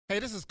Hey,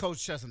 this is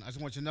Coach Chesson. I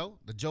just want you to know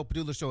the Joe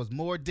Padula Show is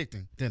more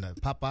addicting than a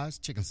Popeye's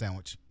chicken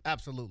sandwich.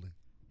 Absolutely.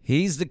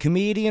 He's the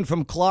comedian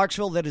from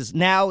Clarksville that is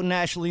now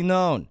nationally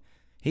known.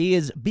 He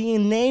is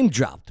being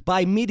name-dropped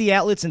by media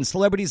outlets and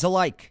celebrities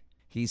alike.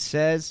 He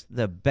says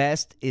the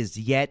best is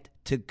yet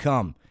to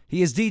come.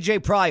 He is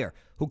DJ Pryor,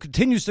 who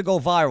continues to go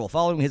viral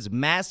following his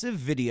massive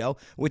video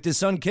with his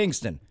son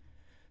Kingston.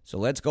 So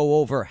let's go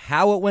over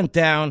how it went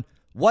down,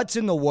 what's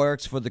in the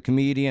works for the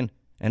comedian,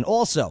 and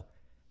also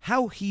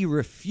how he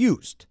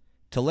refused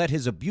to let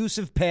his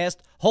abusive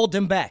past hold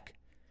him back.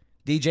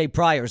 DJ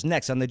Pryor is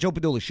next on the Joe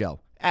Padula Show.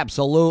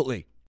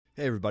 Absolutely.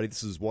 Hey everybody,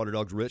 this is Water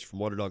Dogs Rich from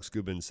Water Dog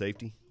Scuba and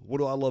Safety. What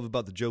do I love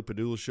about the Joe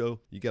Padula Show?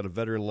 You got a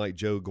veteran like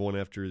Joe going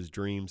after his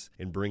dreams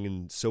and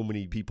bringing so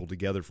many people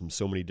together from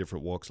so many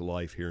different walks of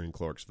life here in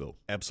Clarksville.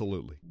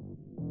 Absolutely.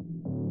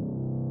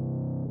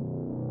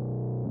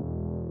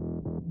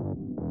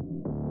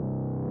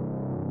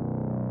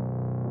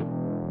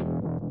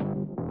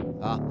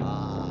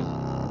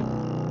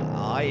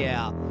 Oh,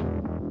 yeah.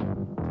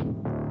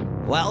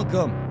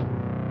 Welcome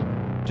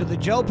to the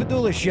Joe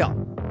Padula Show.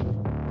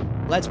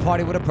 Let's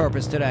party with a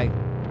purpose today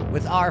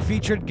with our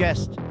featured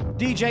guest,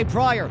 DJ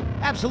Pryor.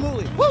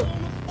 Absolutely. Woo!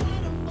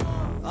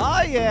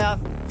 Oh, yeah.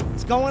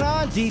 What's going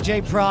on,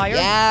 DJ Pryor?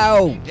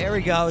 Yow! There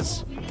he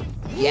goes.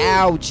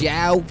 Yow,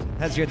 Jow.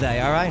 How's your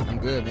day, all right? I'm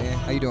good, man.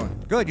 How you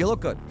doing? Good, you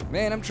look good.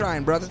 Man, I'm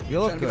trying, brother. You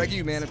look trying to good. be like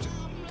you, man. I'm trying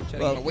to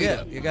get my weight yeah,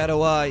 up. you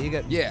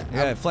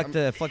gotta, flex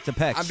the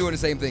pecs. I'm doing the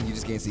same thing. You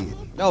just can't see it.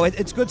 No,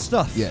 it's good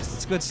stuff. Yes.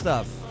 It's good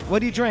stuff.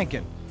 What are you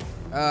drinking?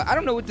 I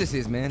don't know what this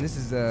is, man. This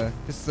is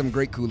some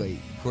great Kool-Aid,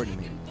 Courtney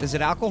made. Is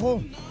it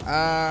alcohol?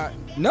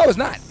 No, it's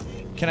not.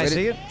 Can I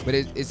see it? But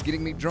it's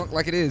getting me drunk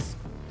like it is.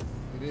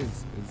 It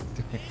is.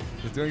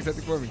 It's doing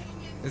something for me.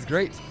 It's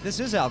great. This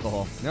is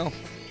alcohol. No,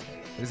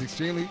 it's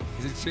extremely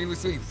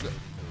sweet. So,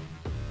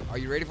 are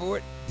you ready for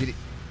it?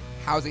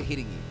 How's it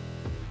hitting you?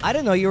 I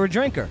didn't know you were a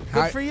drinker.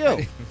 Good for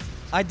you.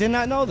 I I did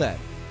not know that.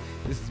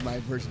 This is my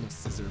version of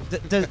scissor.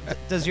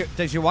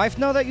 Does your wife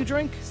know that you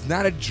drink? It's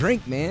not a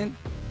drink, man.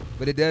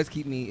 But it does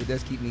keep me.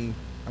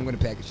 I'm gonna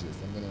package this.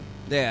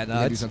 Yeah,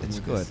 no, do it's something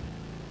with good. this.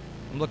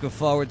 I'm looking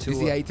forward to. You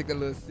see how you took a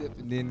little sip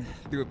and then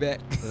threw it back?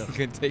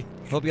 Couldn't take.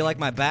 Hope you like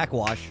my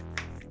backwash.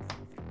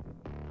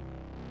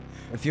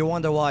 If you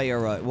wonder why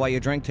your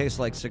drink tastes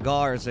like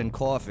cigars and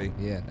coffee,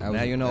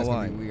 now you know that's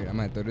why. Gonna be weird. I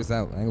might throw this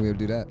out. I ain't gonna be able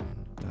to do that.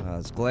 I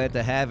was glad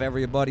to have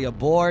everybody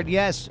aboard.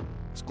 Yes,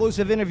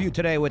 exclusive interview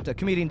today with the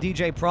comedian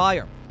DJ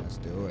Pryor. Let's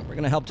do it. We're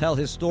going to help tell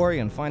his story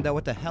and find out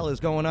what the hell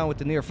is going on with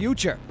the near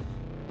future.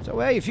 So,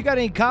 hey, if you got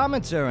any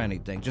comments or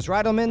anything, just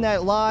write them in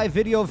that live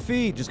video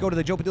feed. Just go to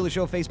the Joe Padula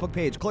Show Facebook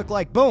page. Click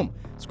like, boom.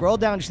 Scroll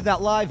down, you see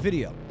that live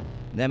video.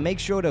 And then make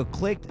sure to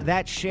click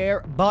that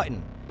share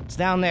button. It's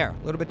down there,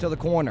 a little bit to the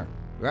corner.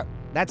 Yep,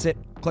 that's it.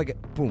 Click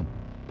it. Boom.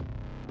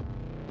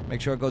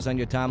 Make sure it goes on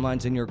your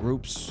timelines and your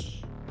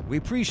groups. We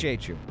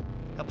appreciate you.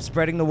 Help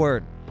spreading the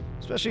word.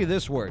 Especially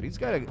this word. He's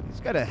got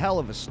a hell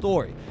of a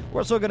story.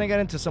 We're also going to get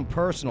into some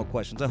personal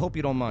questions. I hope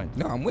you don't mind.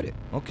 No, I'm with it.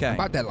 Okay. I'm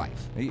about that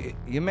life.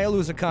 You may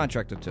lose a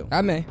contract or two.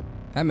 I may.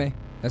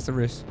 That's the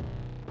risk.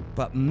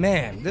 But,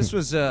 man, this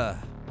was,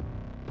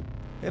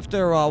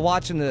 after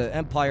watching the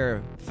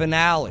Empire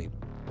finale,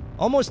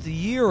 almost a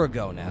year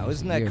ago now.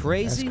 Isn't that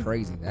crazy? That's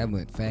crazy. That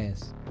went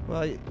fast.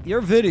 Well,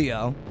 your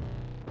video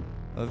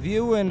of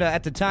you and,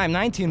 at the time,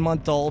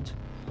 19-month-old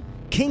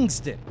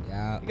Kingston.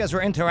 Yeah. You guys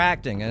were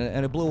interacting,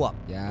 and it blew up.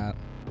 Yeah.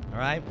 All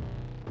right?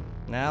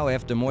 Now,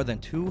 after more than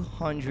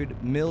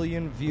 200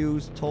 million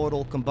views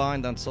total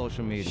combined on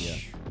social media.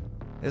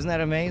 Isn't that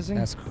amazing?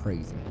 That's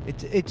crazy.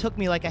 It took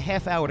me like a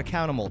half hour to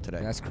count them all today.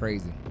 That's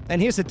crazy. And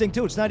here's the thing,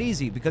 too. It's not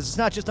easy because it's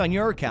not just on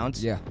your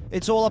accounts. Yeah.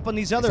 It's all up on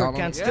these other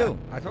accounts, too.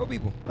 I told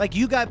people. Like,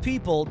 you got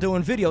people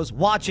doing videos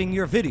watching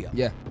your video.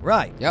 Yeah.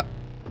 Right. Yep.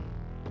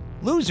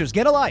 Losers,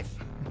 get a life.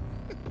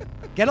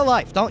 Get a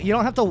life. You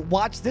don't have to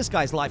watch this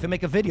guy's life and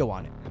make a video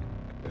on it.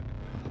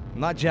 I'm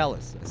not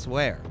jealous, I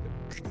swear.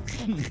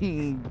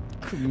 Comedian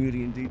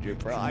DJ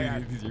Pryor.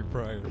 DJ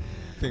Pryor.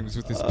 Famous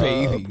with his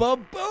baby.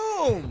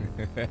 Ba-boom!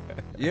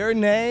 Your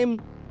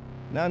name,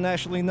 now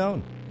nationally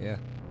known. Yeah.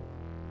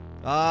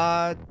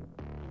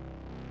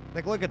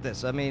 Like, look at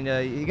this. I mean,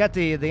 you got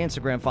the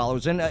Instagram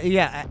followers. And,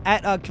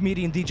 at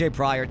Comedian DJ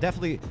Pryor.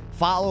 Definitely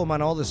follow him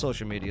on all the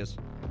social medias.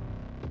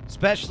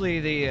 Especially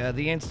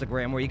the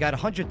Instagram, where you got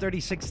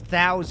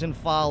 136,000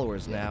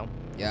 followers now.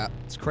 Yeah.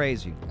 It's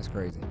crazy. That's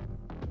crazy.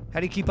 How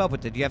do you keep up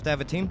with it? Do you have to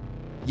have a team?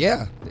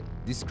 Yeah.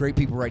 These great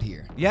people right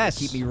here. Yes.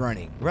 They keep me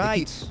running.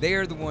 Right.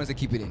 They're the ones that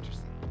keep it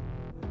interesting.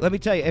 Let me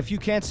tell you, if you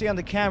can't see on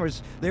the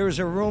cameras, there is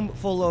a room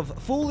full of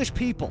foolish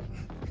people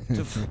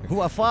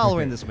who are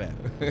following this man.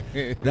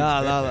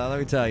 No, let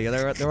me tell you,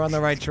 they're on the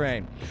right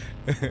train.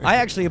 I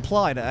actually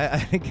applied.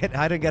 I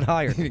didn't get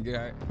hired.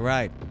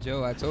 Right.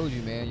 Joe, I told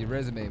you, man, your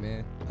resume,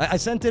 man. I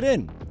sent it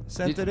in.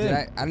 I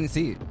didn't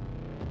see it.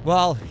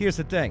 Well, here's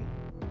the thing.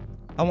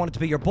 I wanted to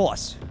be your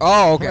boss.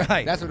 Oh, okay.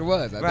 Right. That's what it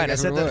was. That's what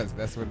it was.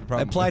 That's what the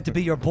problem I applied to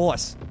be your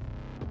boss.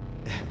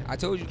 I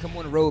told you to come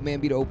on the road, man.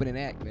 Be the opening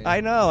act, man. I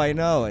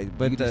know.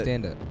 But you can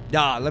stand up.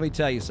 Nah, let me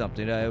tell you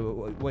something.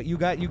 What you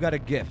got a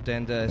gift,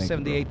 and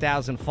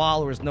 78,000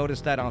 followers.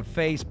 Noticed that on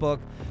Facebook.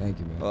 Thank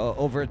you, man.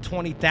 Over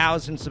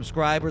 20,000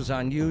 subscribers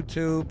on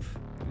YouTube.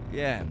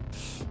 Yeah.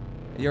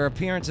 Your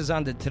appearances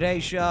on the Today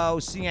Show,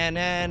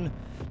 CNN,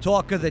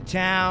 Talk of the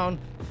Town.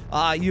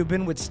 You've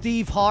been with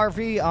Steve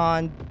Harvey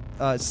on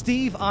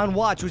Steve on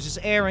Watch, which is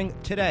airing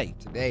today.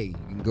 Today.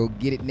 You can go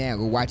get it now.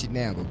 Go watch it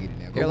now. Go get it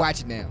now. Go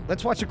watch it now.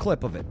 Let's watch a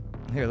clip of it.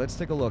 Here, let's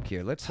take a look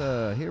here.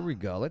 Here we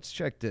go. Let's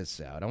check this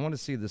out. I want to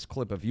see this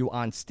clip of you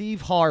on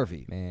Steve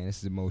Harvey. Man, this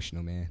is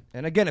emotional, man.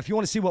 And again, if you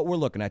want to see what we're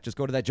looking at, just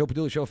go to that Joe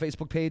Padula Show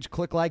Facebook page,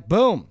 click like,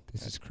 boom.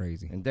 This is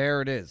crazy. And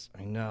there it is.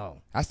 I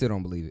know. I still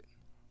don't believe it.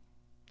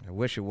 I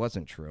wish it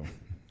wasn't true.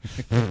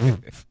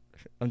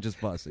 I'm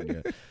just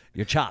busting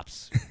your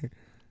chops.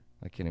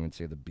 I can't even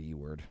say the B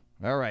word.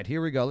 All right,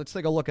 here we go. Let's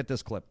take a look at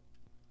this clip.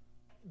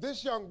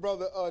 This young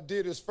brother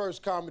did his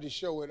first comedy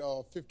show at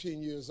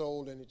 15 years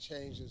old, and it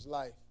changed his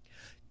life.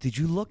 Did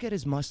you look at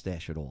his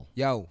mustache at all?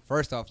 Yo,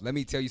 first off, let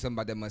me tell you something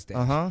about that mustache.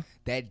 Uh-huh.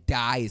 That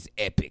dye is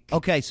epic.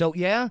 Okay, so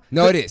yeah?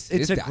 No, it is.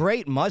 It's a dye.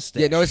 great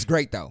mustache. Yeah, no, it's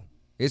great, though.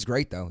 It's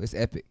great, though. It's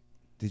epic.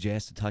 Did you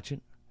ask to touch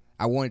it?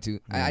 I wanted to.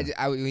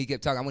 Yeah. When he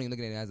kept talking, I wasn't even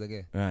looking at it. I was like,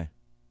 yeah. All right.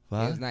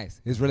 Yeah, it was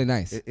nice. It was really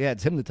nice. Yeah,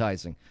 it's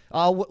hypnotizing.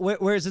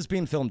 Where is this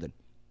being filmed in?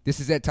 This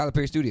is at Tyler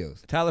Perry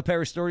Studios. Tyler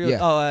Perry Studios? Yeah.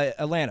 Oh,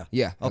 Atlanta.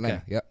 Yeah, Okay.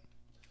 Atlanta. Yep.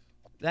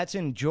 That's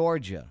in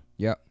Georgia.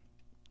 Yep.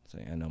 So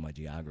I know my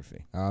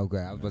geography. Oh, okay.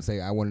 I was about to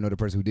say, I want to know the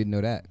person who didn't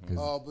know that.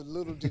 But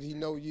little did he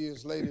know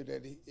years later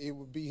that it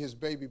would be his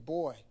baby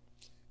boy,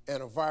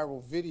 and a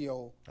viral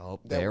video that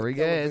there would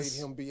he elevate is.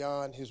 him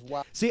beyond his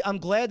wife. See, I'm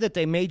glad that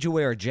they made you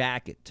wear a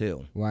jacket,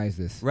 too. Why is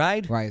this?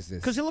 Right? Why is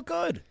this? Because you look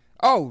good.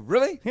 Oh,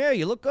 really? Yeah,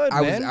 you look good,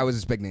 man. I was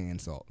expecting an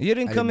insult. You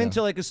didn't come know.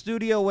 into like a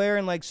studio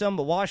wearing like some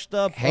washed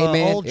up Hey,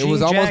 man, old it was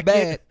jean almost jacket.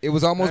 bad. It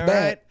was almost All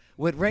bad. right?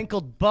 With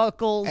wrinkled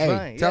buckles. Hey,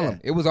 right, tell yeah. him.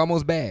 It was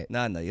almost bad.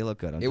 No, you look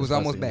good. It was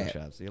almost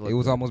bad. It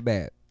was almost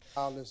bad.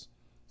 Childless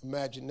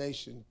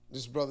imagination.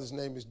 This brother's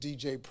name is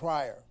DJ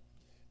Pryor.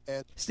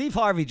 And Steve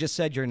Harvey just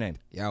said your name.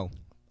 Yo.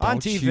 On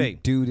don't TV. You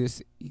do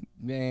this.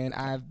 Man,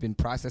 I've been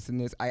processing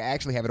this. I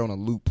actually have it on a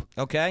loop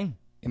Okay.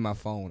 in my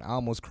phone. I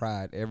almost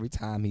cried every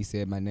time he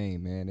said my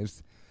name, man.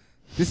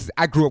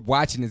 I grew up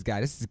watching this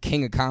guy. This is the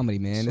king of comedy,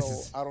 man. This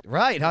is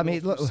Right. I mean,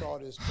 if you look, saw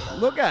this, but I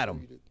look at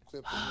want him. you to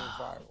clip it went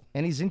viral.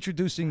 And he's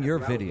introducing your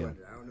video.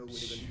 I don't know what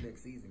they're going to do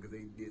next season because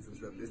they did some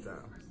stuff this time.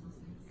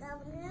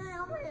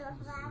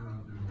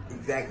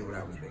 Exactly what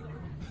I was thinking.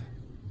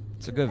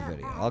 It's a good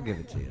video. I'll give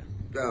it to you.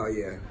 Oh,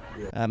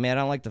 yeah. Man,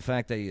 I don't like the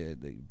fact that you're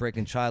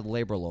breaking child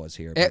labor laws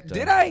here.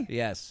 Did I?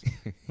 Yes.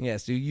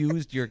 Yes, you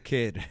used your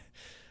kid.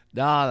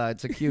 No,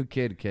 it's a cute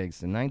kid,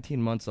 Kingston.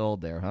 19 months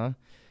old there, huh?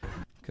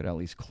 Could have at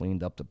least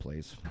cleaned up the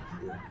place.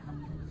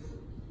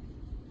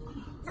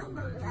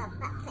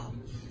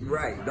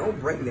 Right. Don't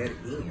bring that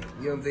in. You know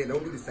what I'm saying?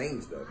 Don't do the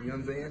same stuff. You know what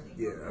I'm saying?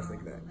 Yeah, I was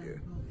thinking that,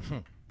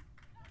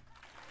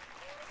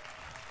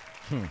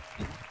 yeah.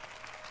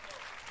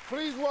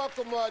 Please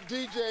welcome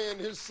DJ and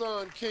his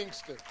son,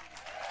 Kingston.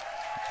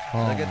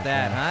 Look at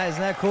that, huh?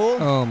 Isn't that cool?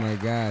 Oh, my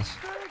gosh.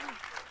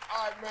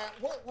 All right, man.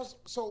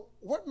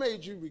 What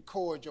made you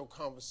record your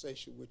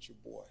conversation with your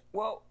boy?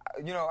 Well,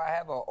 you know, I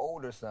have an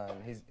older son.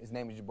 His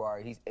name is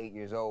Jabari. He's 8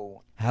 years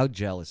old. How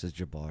jealous is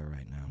Jabbar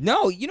right now?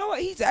 No, you know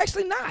what? He's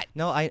actually not.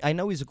 No, I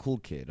know he's a cool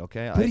kid,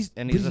 okay? But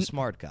He's a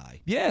smart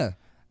guy. Yeah.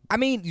 I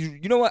mean,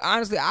 you know what?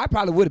 Honestly, I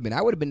probably would have been.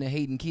 I would have been the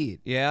hating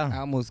kid. Yeah. I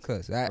almost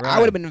cussed. I Right.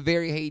 would have been a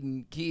very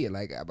hating kid.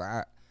 Like,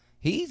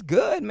 he's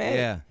good, man.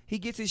 Yeah. He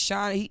gets his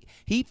shine.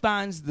 He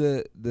finds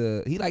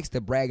he likes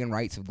the bragging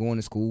rights of going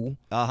to school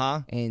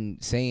Uh-huh.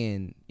 and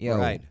saying, yo,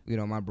 Right. you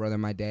know, my brother,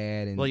 my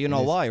dad. And Well, you know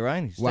and this. why,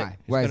 right? Why?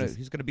 Why is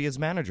He's gonna be his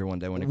manager one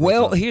day when he grows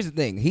Well, up. here's the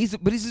thing. He's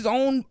his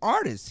own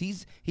artist.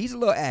 He's a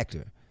little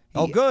actor.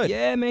 Oh, good.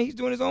 Yeah, man. He's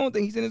doing his own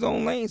thing. He's in his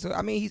own lane. So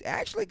I mean, he's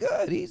actually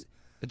good.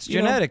 It's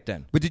you know. genetic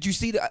then. But did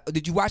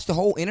you watch the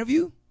whole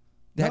interview?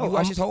 Have you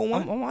watched his whole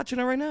one? I'm watching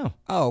it right now.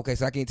 Oh, okay.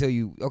 So I can't tell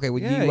you. Okay,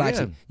 well, Yeah, you watch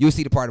yeah. it. You'll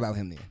see the part about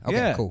him then. Okay,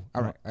 Yeah. cool.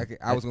 All right. Okay,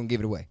 I was gonna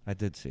give it away. I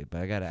did see it,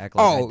 but I gotta act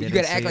like I Oh, didn't you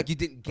gotta see act it. like you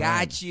didn't.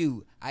 Got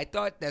you. I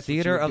thought that's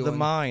Theater what you were of the doing.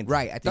 mind,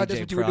 Right. I thought that's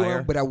DJ what you were Pryor.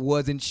 doing, but I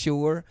wasn't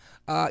sure.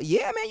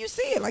 Yeah, man, you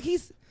see it. Like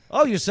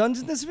Oh, your son's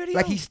in this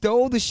video? he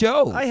stole the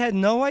show. I had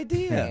no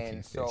idea.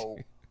 And so,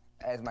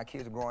 as my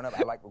kids are growing up,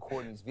 I like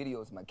recording these videos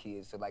with my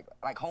kids, so like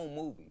home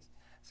movies.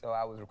 So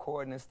I was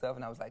recording this stuff,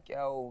 and I was like,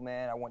 yo,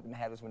 man, I want them to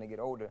have this when they get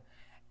older.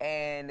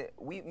 And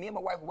me and my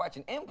wife were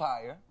watching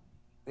Empire,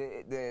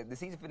 the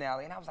season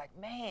finale, and I was like,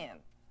 man,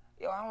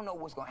 yo, I don't know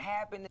what's gonna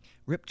happen.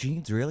 Ripped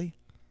jeans, really?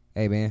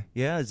 Hey, man.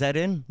 Yeah, is that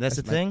in? That's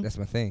the thing? That's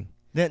my thing.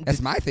 Then- That's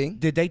did- my thing.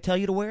 Did they tell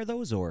you to wear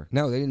those or?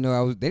 No, they didn't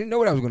know They didn't know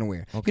what I was gonna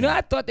wear. Okay. You know,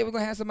 I thought they were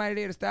gonna have somebody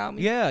there to style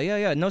me.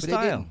 Yeah. No But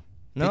style. They didn't.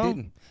 No? They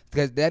didn't.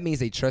 Because that means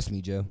they trust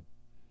me, Joe.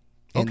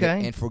 And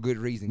Okay. and for good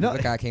reason. No.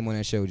 Look how I came on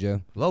that show,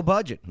 Joe. Low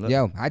budget.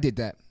 Yo, I did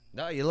that.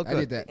 No, you look I good.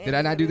 did that. Did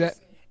I not do that?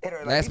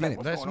 Like, Last he's minute.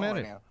 Like, Last what's going on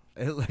minute. right now?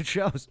 It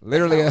shows.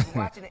 Literally, I was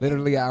watching it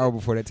literally an and hour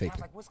before that I tape.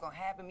 was like, what's gonna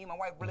happen? Me and my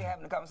wife really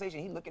having a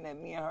conversation. He looking at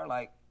me and her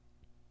like,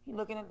 he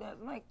looking at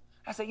that like,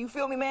 I said, you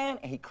feel me, man?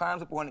 And he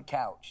climbs up on the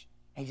couch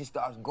and he just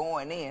starts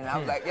going in. And I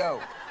was like, yo,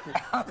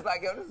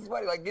 this is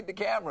funny. Like, get the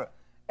camera.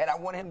 And I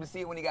wanted him to see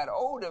it when he got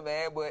older,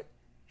 man. But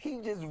he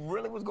just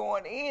really was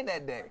going in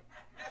that day.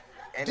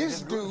 And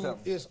This dude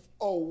is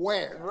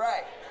aware.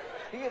 Right.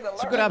 He is alert.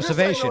 It's a good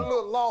observation. This ain't no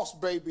little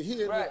lost baby.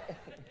 He Right.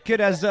 Kid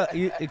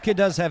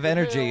does have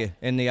energy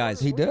in the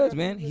eyes. He does,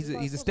 man. He's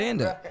a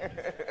stand-up.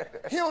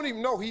 He don't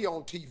even know he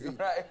on TV.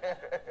 Right.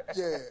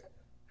 Yeah.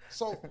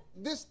 So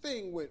this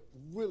thing went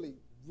really,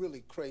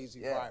 really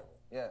crazy viral.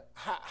 Yeah.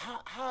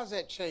 How's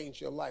that changed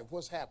your life?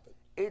 What's happened?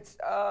 It's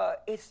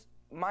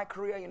my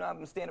career. You know,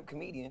 I'm a stand-up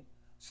comedian.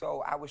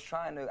 So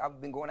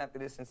I've been going after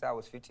this since I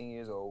was 15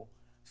 years old.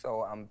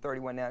 So I'm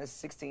 31 now. It's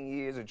 16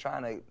 years of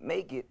trying to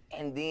make it.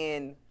 And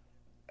then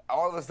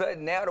all of a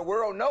sudden now the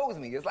world knows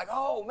me. It's like,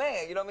 oh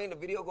man, you know what I mean? The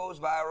video goes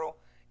viral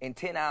in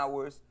 10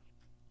 hours.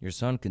 Your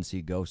son can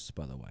see ghosts,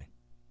 by the way.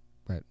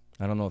 Right.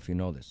 I don't know if you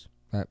know this.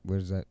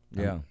 Where's that?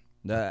 Yeah.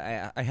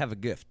 I have a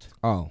gift.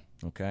 Oh.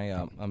 Okay.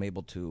 I'm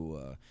able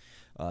to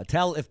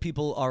tell if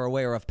people are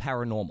aware of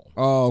paranormal.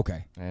 Oh,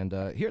 okay. And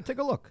here, take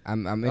a look.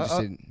 I'm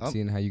interested in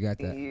seeing how you got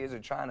that. Years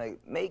of trying to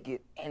make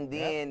it, and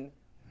then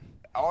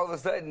all of a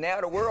sudden now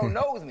the world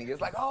knows me.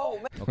 It's like, oh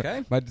man.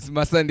 Okay.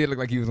 My son did look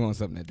like he was on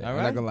something that day. All I'm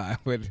right. not gonna lie,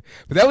 but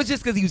that was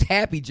just because he was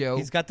happy, Joe.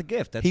 He's got the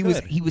gift. That's he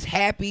good. was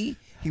happy.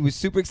 He was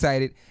super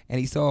excited, and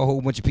he saw a whole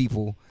bunch of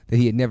people that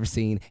he had never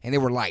seen, and there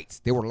were lights.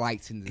 There were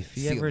lights in the If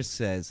he ceiling. ever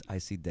says, "I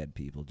see dead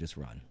people," just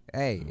run.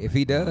 Hey, if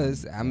he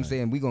does, I'm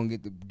saying we gonna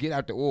get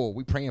out the oil.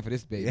 We praying for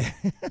this baby.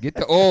 Get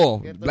the oil.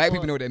 Black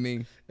people know what that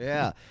means.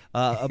 Yeah.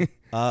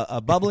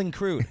 A bubbling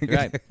crude.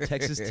 Right.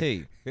 Texas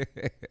tea.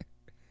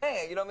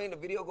 Man, you know what I mean? The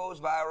video goes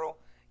viral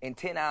in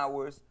 10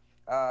 hours.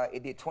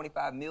 It did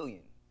 25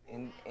 million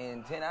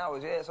in 10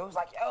 hours. Yeah, so it's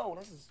like, yo,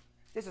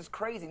 this is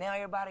crazy. Now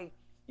everybody,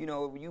 you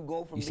know, you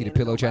go from You see the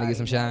being pillow trying to get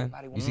some nobody, shine?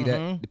 everybody You see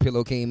that? The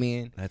pillow came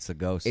in. That's a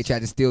ghost. It tried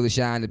to steal the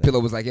shine. The pillow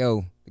was like,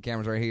 yo, the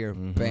camera's right here.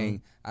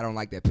 Bang. I don't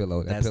like that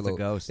pillow. That's the pillow,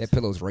 ghost. That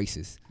pillow's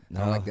racist. I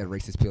don't No. like that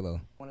racist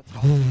pillow. wanna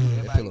talk to you.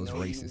 Everybody pillow's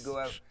know you racist. go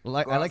out- I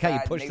like go how you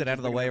outside, pushed it out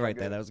of the neighbors way looking right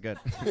there. good.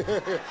 That was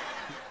good.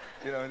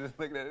 You know, just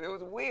looking at it. It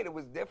was weird. It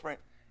was different.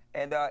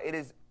 And it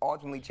has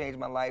ultimately changed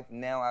my life.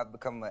 Now I've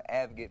become an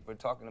advocate for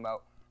talking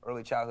about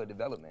early childhood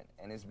development.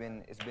 And it's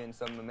been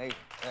something amazing.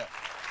 Yeah.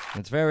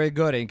 It's very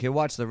good. And you can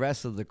watch the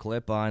rest of the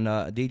clip on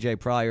DJ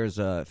Pryor's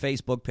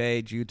Facebook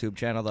page, YouTube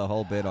channel, the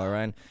whole bit, all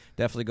right?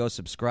 Definitely go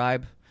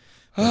subscribe.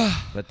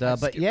 But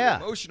getting yeah.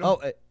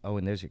 emotional. Oh,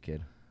 and there's your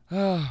kid.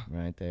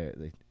 Right there.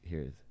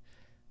 Here.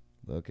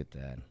 Look at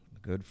that.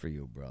 Good for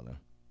you, brother.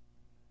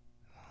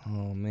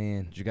 Oh,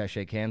 man. Did you guys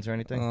shake hands or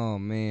anything? Oh,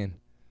 man.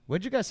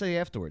 What'd you guys say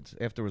afterwards?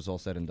 After it was all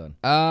said and done?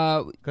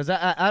 Uh, Because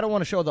I don't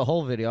want to show the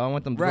whole video. I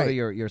want them to go to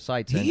Right. your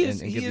sites and, he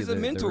is and give you a the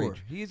mentor.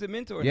 reach. He is a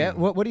mentor. Yeah. now.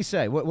 What did he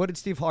say? What did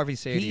Steve Harvey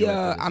say to He you?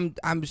 after this?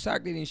 I'm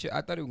shocked they didn't show.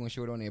 I thought he was gonna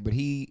show it on there, but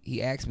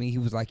he asked me. He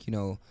was like, you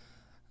know,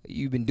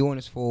 you've been doing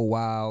this for a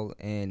while,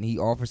 and he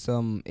offered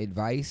some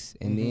advice,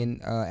 and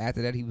then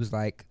after that he was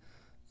like,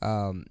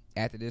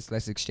 after this,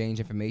 let's exchange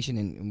information,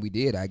 and we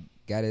did. I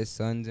got his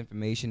son's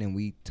information, and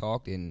we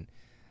talked, and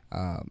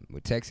we're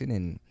texting,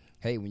 and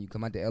hey, when you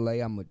come out to LA,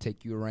 I'm gonna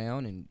take you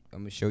around, and I'm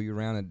gonna show you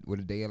around what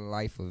a day of the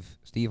life of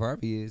Steve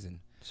Harvey is, and.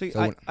 See,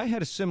 So I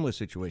had a similar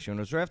situation. It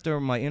was right after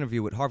my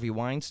interview with Harvey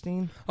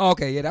Weinstein. Oh,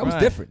 okay, yeah, that was Right.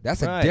 different.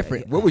 That's a Right.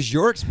 different. What was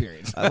your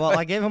experience? Well,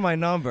 I gave him my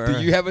number.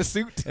 Do you have a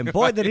suit? And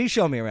boy, did he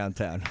show me around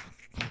town.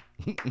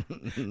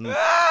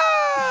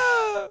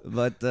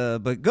 But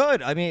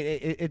good. I mean,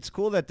 it's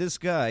cool that this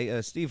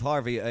guy, Steve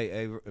Harvey,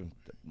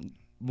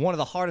 one of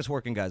the hardest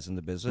working guys in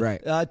the business.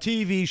 Right.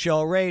 TV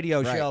show,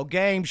 radio Right. show,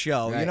 game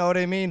show. You Right. know what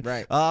I mean?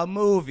 Right.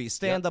 Movie,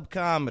 stand-up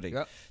comedy.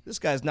 Yep. This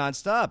guy's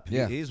nonstop.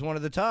 Yeah. He's one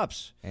of the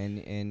tops.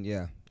 And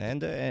yeah.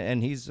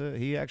 And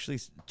he actually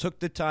took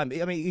the time.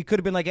 I mean, he could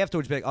have been like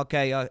afterwards, like,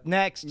 okay,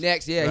 next.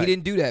 Next, yeah, Right. he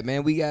didn't do that,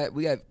 man. We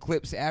got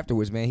clips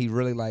afterwards, man. He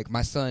really like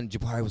my son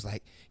Jabari was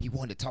like he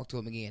wanted to talk to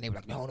him again. They were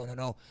like,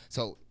 no.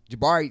 So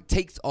Jabari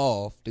takes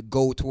off to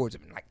go towards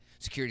him, and like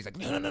security's like,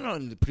 no.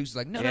 And the producer's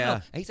like, no.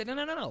 Yeah. And he said,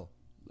 no.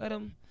 Let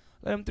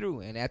him through.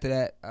 And after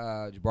that,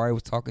 Jabari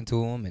was talking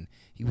to him, and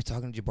he was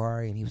talking to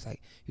Jabari, and he was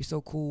like, you're so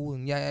cool,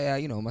 and yeah.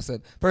 You know, my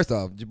son. First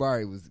off,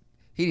 Jabari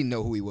he didn't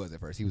know who he was at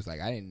first. He was like,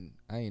 I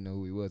didn't know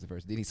who he was at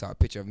first. Then he saw a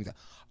picture of him. He's like,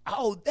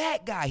 oh,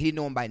 that guy. He didn't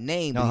know him by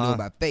name, but he knew him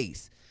by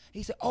face.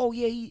 He said, oh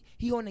yeah,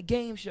 he on the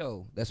game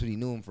show. That's what he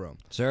knew him from.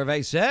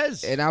 Survey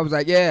says. And I was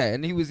like, yeah.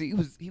 And he was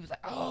like,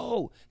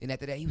 oh. And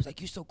after that, he was like,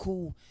 you're so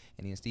cool.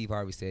 And then Steve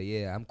Harvey said,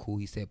 yeah, I'm cool.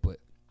 He said, but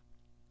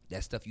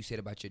that stuff you said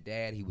about your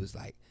dad, he was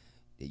like,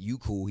 you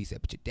cool. He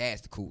said, but your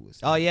dad's the coolest.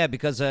 Oh, yeah,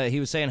 because he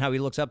was saying how he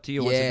looks up to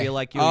you, wants to Yeah. be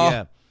like you. Oh.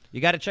 Yeah. You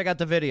got to check out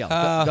the video.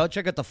 Go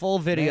check out the full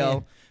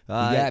video.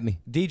 Man, you got me.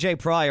 DJ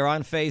Pryor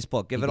on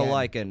Facebook. Give You it a got me.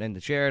 like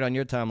and share it on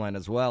your timeline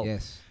as well.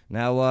 Yes.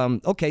 Now,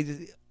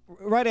 okay,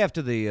 right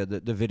after the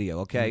video,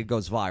 okay, it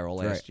goes viral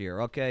last Right.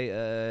 year.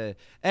 Okay,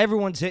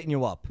 everyone's hitting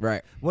you up.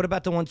 Right. What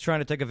about the ones trying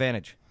to take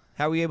advantage?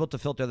 How were you able to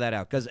filter that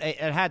out? Because it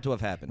had to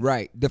have happened.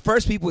 Right. The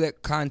first people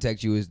that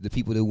contact you is the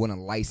people that want to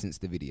license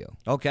the video.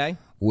 Okay.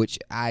 Which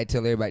I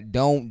tell everybody,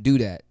 don't do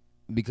that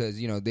because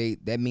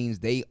that means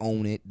they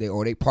own it,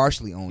 or they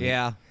partially own it.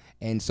 Yeah.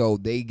 And so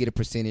they get a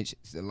percentage.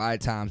 A lot of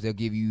times they'll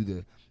give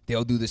you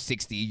they'll do the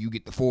 60, you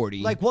get the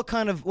 40. Like what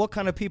kind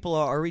of people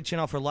are reaching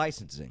out for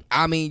licensing?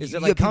 I mean, is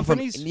it like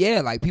companies?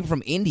 Like people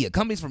from India,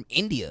 companies from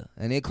India,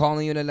 and they're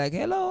calling you and they're like,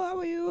 "Hello, how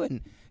are you?"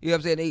 And you know what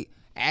I'm saying? They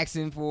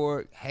asking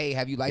for, "Hey,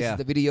 have you licensed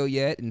the video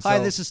yet?" And hi,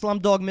 this is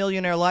Slumdog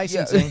Millionaire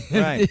Licensing.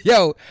 Right.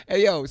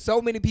 Yo,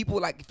 so many people.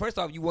 Like, first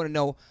off, you want to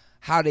know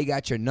how they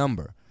got your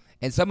number.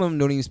 And some of them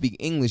don't even speak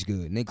English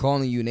good. And they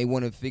calling you and they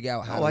want to figure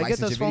out how to license your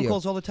video. I get those phone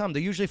calls all the time.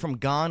 They're usually from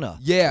Ghana.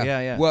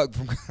 Yeah. Well,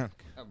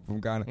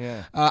 from Ghana.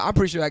 Yeah. I'm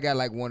pretty sure I got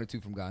like 1 or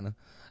 2 from Ghana.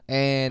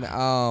 And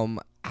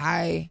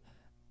I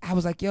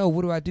was like, yo,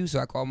 what do I do? So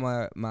I called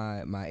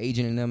my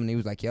agent and them, and he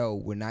was like, yo,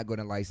 we're not going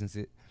to license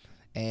it.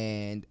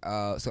 And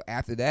so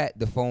after that,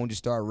 the phone just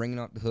started ringing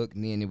off the hook,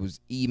 and then it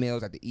was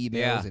emails after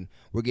emails, and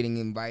we're getting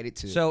invited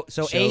to So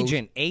shows.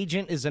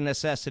 agent is a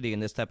necessity in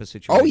this type of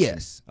situation. Oh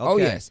yes, okay. Oh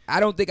yes. I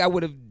don't think I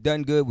would have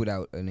done good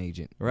without an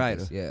agent. Right.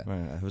 Yeah.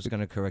 Right. I was going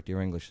to correct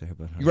your English there,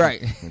 but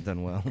right, I've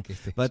done well.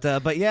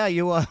 But yeah,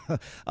 you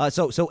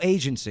so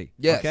agency.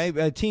 Yes.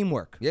 Okay.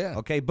 Teamwork. Yeah.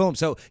 Okay. Boom.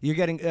 So you're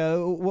getting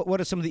what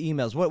are some of the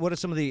emails? What are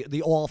some of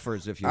the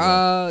offers, if you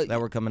will,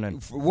 that were coming in?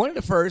 One of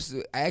the first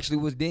actually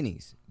was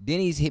Denny's.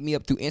 Denny's hit me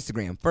up through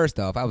Instagram. First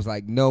off, I was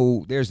like,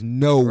 no, there's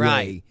no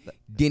way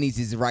Denny's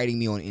is writing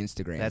me on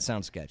Instagram. That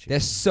sounds sketchy.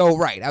 That's so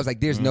right. I was like,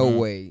 there's no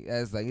way.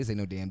 I was like, this ain't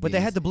no damn But Denny's.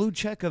 they had the blue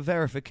check of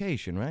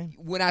verification, right?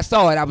 When I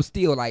saw it, I was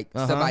still like,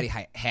 somebody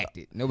hacked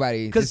it.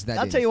 Nobody. Because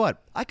I'll tell you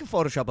what, I can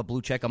Photoshop a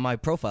blue check on my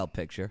profile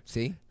picture.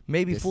 See?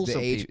 Maybe fool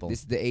some people. This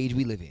is the age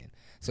we live in.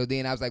 So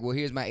then I was like, well,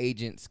 here's my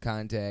agent's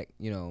contact,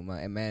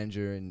 my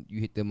manager, and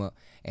you hit them up.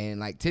 And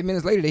like 10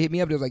 minutes later, they hit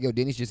me up. They was like, yo,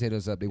 Denny's just hit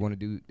us up. They want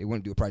to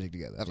do a project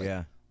together. I was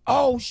like,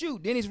 oh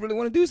shoot, Denny's really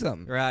want to do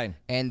something. Right.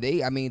 And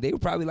they were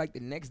probably like the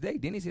next day.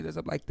 Denny's hit us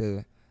up like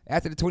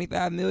after the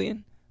 $25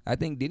 million. I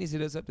think Denny's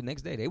hit us up the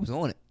next day. They was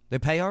on it. They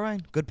pay all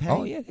right? Good pay?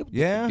 Oh yeah.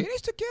 Yeah.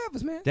 Denny's took care of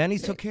us, man.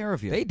 Denny's took care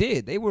of you. They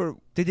did.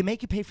 Did they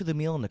make you pay for the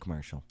meal in the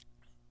commercial?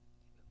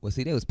 Well,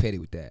 see, they was petty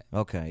with that.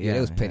 Okay. Yeah, they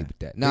was petty with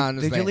that. No,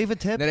 did you leave a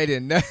tip? No, they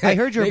didn't. I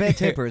heard you're a bad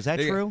tipper. Is that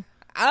true?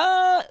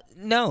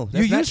 No,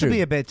 you used to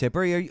be a bad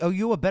tipper. Are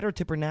you a better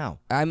tipper now?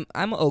 I'm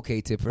an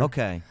okay tipper.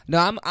 Okay.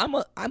 No,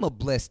 I'm a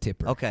blessed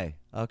tipper. Okay.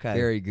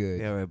 Very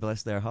good. Yeah,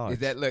 bless their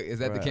hearts. Is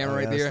that the camera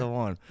right there?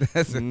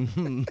 That's the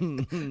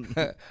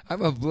one.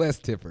 I'm a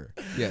blessed tipper.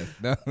 Yes.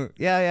 No.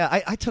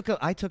 Yeah. I took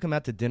him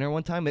out to dinner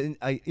one time, and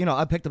I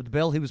picked up the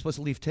bill. He was supposed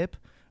to leave tip.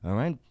 All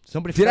right.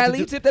 Did I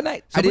leave tip that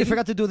night? Somebody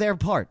forgot to do their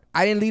part.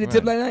 I didn't leave a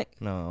tip that night.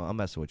 No, I'm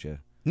messing with you.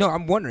 No,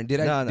 I'm wondering.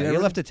 Did I? No, did I you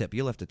left a tip.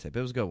 You left a tip.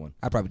 It was a good one.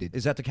 I probably did.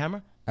 Is that the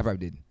camera? I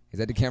probably did. Is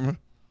that the camera?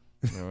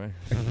 All right.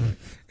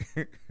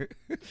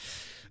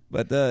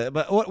 But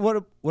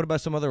what about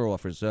some other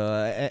offers?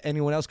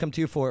 Anyone else come to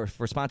you for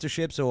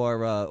sponsorships or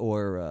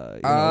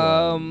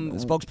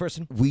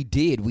spokesperson? We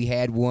did. We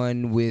had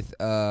one with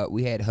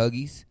we had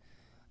Huggies,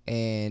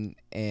 and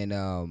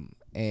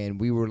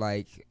we were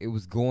like, it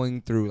was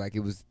going through, like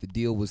the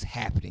deal was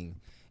happening,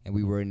 and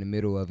we were in the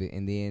middle of it,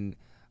 and then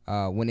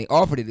when they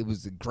offered it, it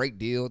was a great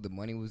deal. The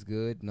money was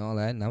good and all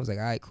that, and I was like,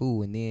 all right,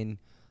 cool. And then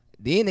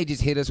they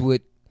just hit us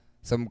with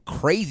some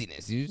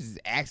craziness. You just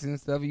asking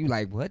stuff. You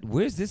like, what?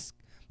 Where's this?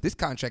 This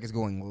contract is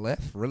going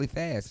left really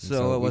fast.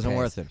 So it wasn't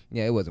worth it.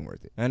 Yeah, it wasn't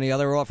worth it. Any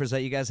other offers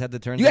that you guys had to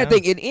turn down? You got to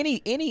think,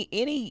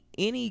 in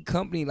any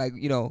company, like,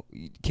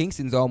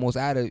 Kingston's almost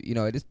out of,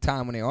 at this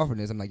time when they offered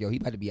this, I'm like, yo, he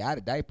about to be out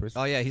of diapers.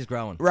 Oh, yeah, he's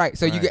growing. Right.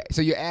 So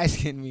you're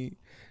asking me,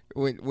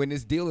 when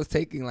this deal is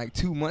taking like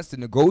 2 months to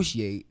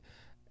negotiate,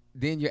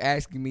 then you're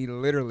asking me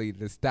literally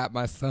to stop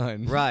my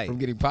son from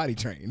getting potty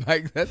trained.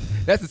 Like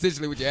that's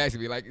essentially what you're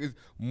asking me. Like, it's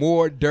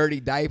more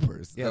dirty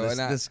diapers. Yeah,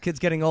 so this kid's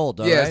getting old.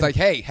 Yeah, it's like,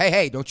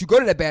 hey, don't you go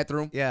to that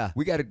bathroom. Yeah,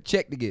 we got a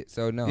check to get.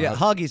 So no. Yeah,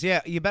 Huggies.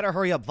 Yeah, you better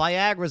hurry up.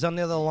 Viagra's on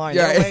the other line.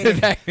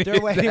 Yeah, they're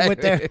waiting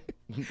with their.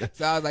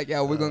 So I was like,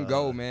 yeah, we're gonna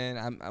go,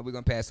 man. We're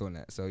gonna pass on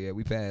that. So yeah,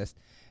 we passed,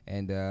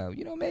 and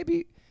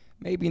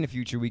maybe in the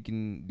future we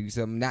can do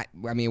something.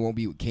 It won't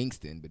be with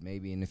Kingston, but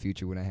maybe in the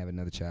future when I have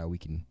another child, we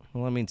can.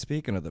 Well,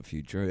 speaking of the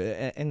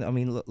future, and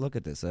look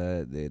at this.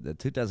 The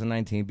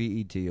 2019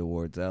 BET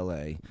Awards,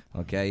 LA.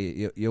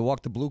 Okay, you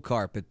walk the blue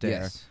carpet there.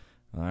 Yes.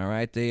 All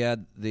right. The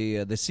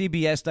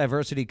CBS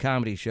Diversity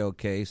Comedy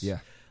Showcase. Yeah.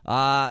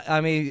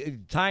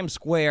 Times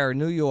Square,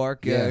 New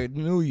York,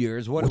 New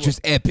Year's, which was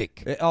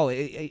epic.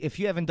 If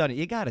you haven't done it,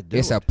 you got to do it.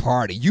 It's a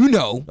party,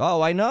 Oh,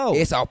 I know.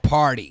 It's a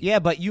party. Yeah,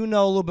 but you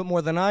know a little bit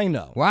more than I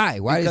know. Why?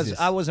 Why is this? Because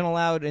I wasn't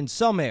allowed in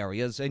some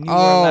areas, and you were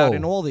allowed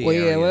in all the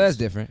areas. Yeah, well, that's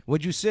different.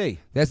 What'd you see?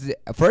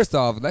 First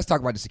off, let's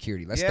talk about the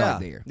security. Let's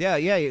start there.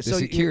 Yeah. So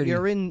security.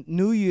 You're in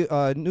New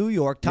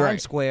York,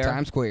 Times Square.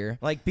 Times Square.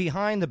 Like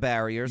behind the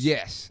barriers.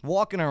 Yes.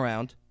 Walking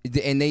around.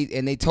 And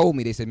they told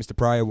me, they said, Mr.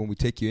 Pryor, when we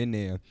take you in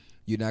there,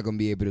 you're not gonna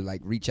be able to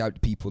like reach out to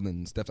people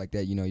and stuff like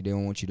that. You know, they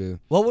don't want you to.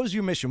 What was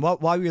your mission? Why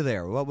were you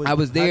there? I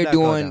was there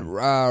doing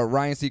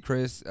Ryan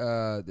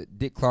Seacrest,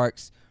 Dick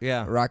Clark's.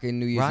 Yeah, rocking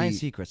New Year's Ryan Eve.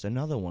 Seacrest,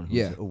 another one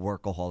who's a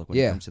workaholic when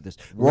it comes to this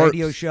Works.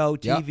 radio show,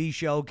 TV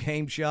show,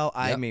 game show.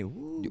 I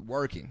mean,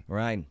 working.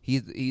 Right.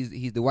 He's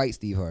the white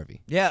Steve Harvey.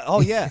 Yeah.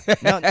 Oh yeah.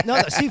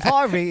 no, Steve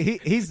Harvey.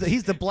 He's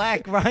the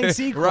black Ryan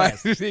Seacrest. Ryan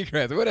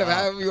Seacrest. Whatever.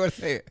 However you want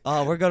to say it.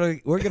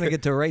 We're gonna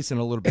get to race in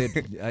a little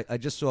bit. I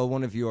just saw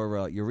one of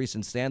your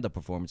recent stand-up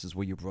performances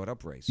where you brought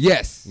up race.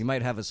 Yes. You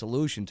might have a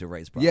solution to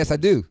race problems. Yes, I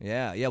do.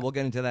 Yeah. We'll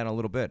get into that in a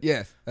little bit.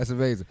 Yes, that's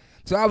amazing.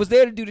 So I was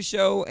there to do the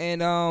show,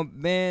 and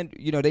man,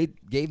 you know, they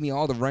gave me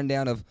all the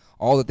rundown of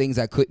all the things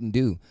I couldn't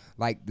do.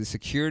 Like the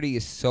security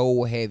is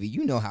so heavy.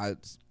 You know how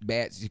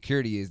bad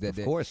security is.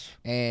 Of course.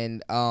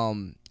 And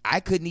I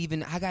couldn't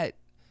even. I got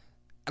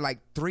like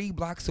 3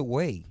 blocks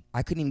away.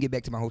 I couldn't even get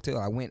back to my hotel.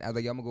 I was like,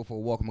 I'm gonna go for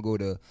a walk. I'm gonna go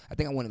to. I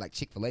think I wanted like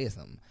Chick-fil-A or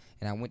something.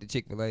 And I went to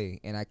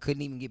Chick-fil-A, and I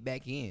couldn't even get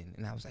back in.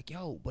 And I was like,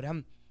 yo, but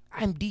I'm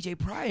DJ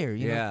Pryor,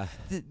 you know,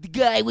 the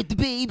guy with the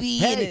baby.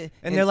 Hey.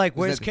 And they're like,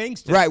 where's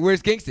Kingston? Right,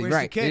 where's Kingston? Where's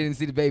right, the kid? They didn't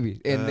see the baby,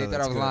 and they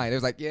thought I was lying. They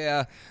was like,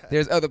 yeah,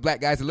 there's other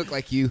black guys that look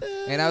like you.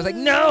 And I was like,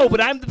 no,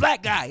 but I'm the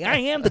black guy. I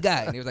am the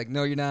guy. And he was like,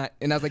 no, you're not.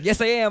 And I was like, yes,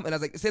 I am. And I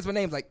was like, it says my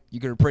name's like, you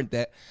can print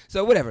that.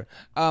 So whatever.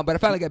 But I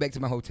finally got back to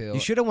my hotel. You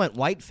should have went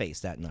white-face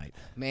that night.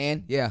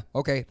 Man, yeah,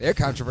 okay, they're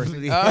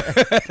controversy.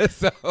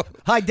 So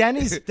hi,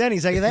 Denny's.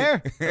 Denny's, are you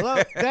there?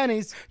 Hello,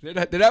 Denny's.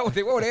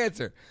 They won't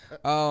answer.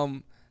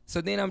 So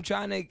then I'm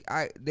trying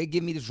to. They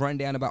give me this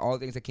rundown about all the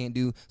things I can't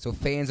do. So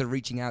fans are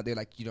reaching out. They're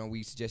like, you know,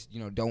 we suggest,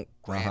 you know, don't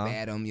grab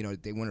at them. You know,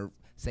 they want to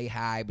say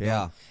hi. But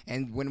don't.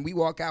 And when we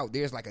walk out,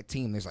 there's like a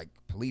team. There's like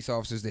police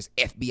officers. There's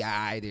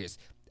FBI.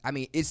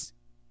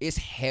 It's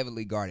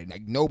heavily guarded.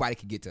 Like nobody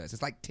can get to us.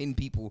 It's like 10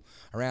 people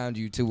around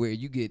you to where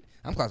you get.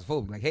 I'm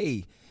claustrophobic. Like,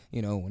 hey,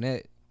 you know, when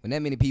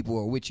that many people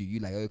are with you, you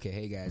like, okay,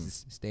 hey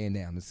guys, stand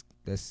down.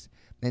 That's.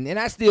 And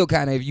I still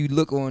kind of, if you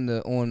look on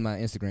my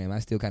Instagram, I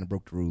still kind of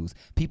broke the rules.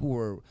 People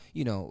were,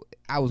 you know,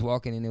 I was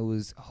walking and there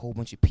was a whole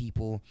bunch of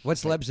people. What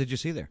celebs did you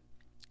see there?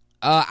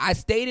 I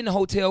stayed in a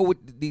hotel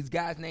with these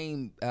guys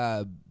named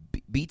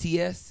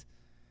BTS.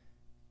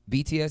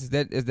 BTS,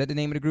 is that the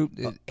name of the group?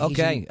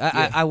 Okay,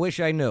 I wish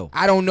I knew.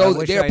 I don't know.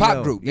 They're a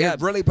pop group. They're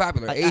really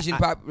popular. Asian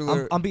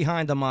popular. I'm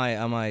behind on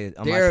my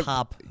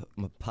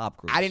pop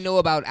group. I didn't know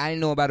about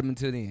them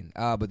until then.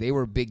 But they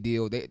were a big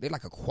deal. They're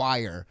like a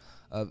choir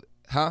of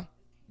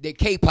They're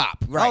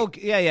K-pop, right? Oh,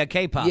 yeah,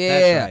 K-pop.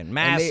 Yeah. That's right.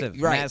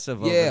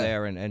 Massive over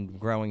there and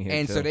growing here,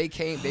 and too. so they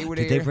were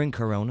there. Did they bring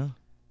Corona?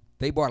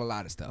 They bought a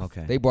lot of stuff.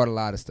 Okay. They bought a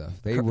lot of stuff.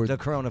 They were the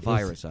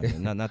coronavirus, I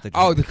mean, not the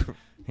drink.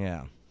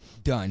 Yeah.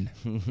 Done,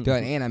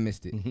 and I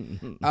missed it.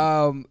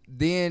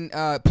 Then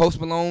Post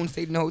Malone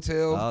stayed in the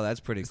hotel. Oh,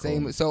 that's pretty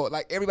cool. So,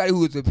 like, everybody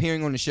who was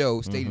appearing on the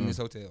show stayed in this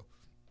hotel.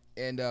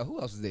 And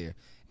who else was there?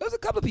 There was a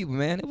couple of people,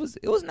 man. It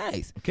was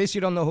nice. In case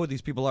you don't know who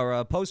these people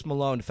are, Post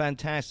Malone,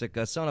 fantastic,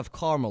 son of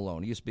Karl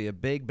Malone. He used to be a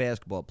big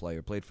basketball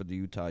player, played for the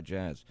Utah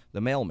Jazz.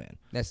 The mailman.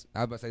 I was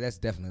about to say, that's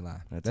definitely a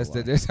lie. That's a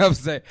lie. That's what I'm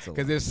saying.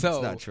 Because it's so.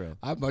 It's not true.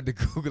 I'm about to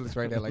Google this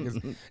right now. Like,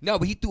 no,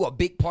 but he threw a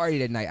big party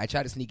that night. I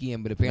tried to sneak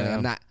in, but apparently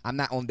I'm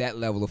not on that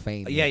level of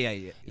fame. Yeah.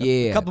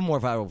 A couple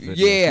more viral videos.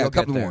 Yeah, a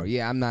couple more.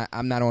 Yeah, I'm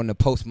not on the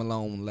Post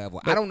Malone level.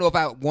 I don't know if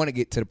I want to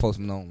get to the Post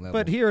Malone level.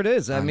 But here it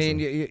is. Honestly. I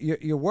mean,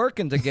 you're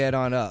working to get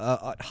on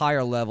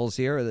higher levels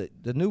here.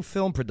 The new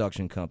film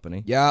production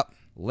company. Yep.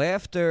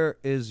 Laughter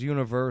is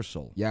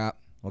Universal. Yep.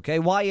 Okay,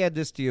 why add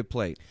this to your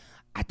plate?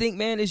 I think,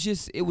 man,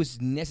 it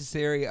was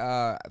necessary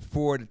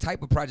for the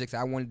type of projects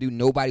I want to do.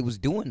 Nobody was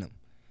doing them.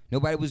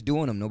 Nobody was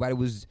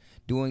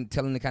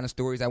telling the kind of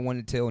stories I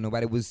wanted to tell.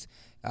 Nobody was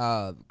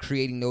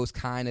creating those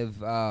kind of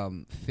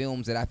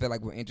films that I felt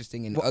like were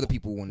interesting and other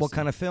people wanted to see. What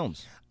kind of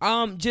films?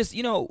 Just,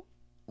 you know,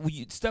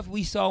 stuff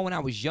we saw when I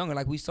was younger.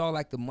 Like, we saw,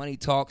 like, the Money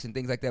Talks and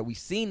things like that. We've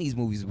seen these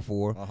movies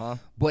before.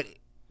 But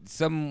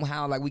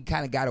somehow, like, we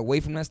kind of got away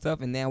from that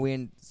stuff, and now we're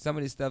in some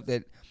of this stuff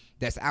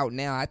that's out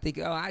now. I think,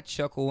 I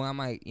chuckle, I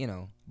might, you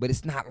know, but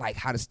it's not like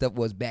how the stuff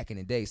was back in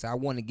the day. So I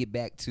want to get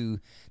back to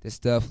the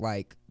stuff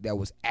like that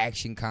was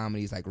action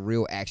comedies, like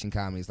real action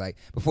comedies, like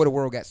before the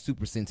world got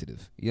super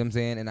sensitive. You know what I'm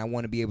saying? And I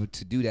want to be able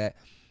to do that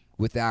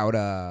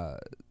without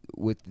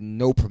with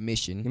no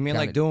permission. You mean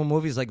like doing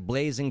movies like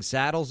Blazing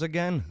Saddles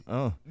again?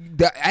 Oh,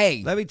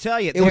 hey, let me tell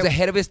you, it was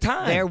ahead of its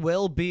time. There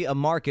will be a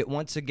market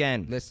once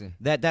again. Listen,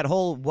 that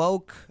whole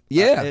woke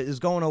is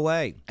going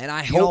away, and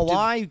I hope. You know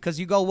why? Because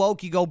you go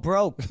woke, you go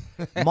broke.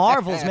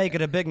 Marvel's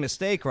making a big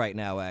mistake right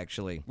now.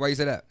 Actually, why you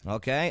say that?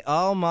 Okay.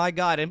 Oh my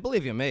God! And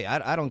believe you me,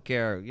 I don't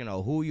care. You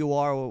know who you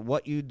are,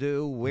 what you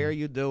do, where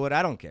you do it.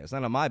 I don't care. It's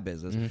none of my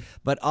business.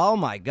 But oh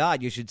my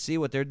God, you should see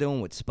what they're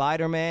doing with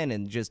Spider-Man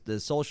and just the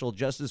social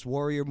justice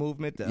warrior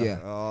movement.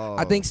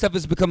 I think stuff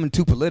is becoming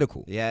too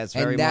political. Yeah, it's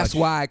very and that's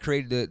much. why I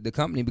created the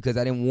company, because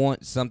I didn't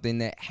want something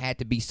that had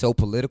to be so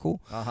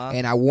political,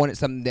 and I wanted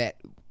something that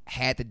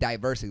had the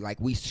diversity.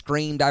 Like, we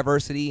scream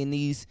diversity in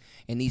these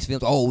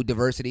films. Oh,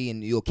 diversity,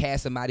 and you'll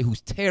cast somebody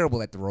who's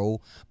terrible at the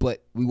role,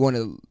 but we want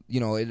to,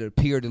 it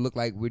appear to look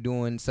like we're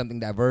doing something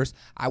diverse.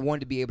 I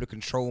wanted to be able to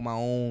control my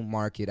own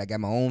market. I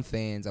got my own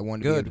fans. I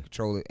wanted to be able to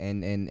control it,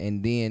 and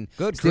then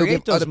Good. still Create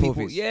give those other people.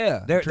 movies.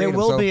 Yeah, There create them.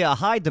 will So, be a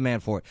high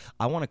demand for it.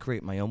 I want to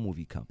create my own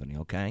movie company,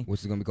 okay?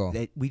 what's it gonna be called?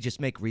 We just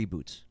make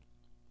reboots.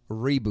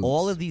 Reboots.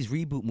 All of these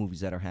reboot movies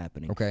that are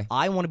happening. Okay.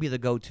 I want to be the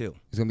go-to.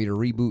 It's gonna be the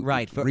reboot.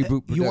 Right.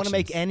 Reboot. You want to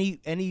make Productions.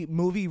 any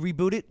movie,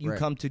 reboot it, you Right.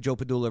 come to Joe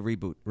Padula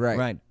Reboot. Right.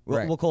 Right.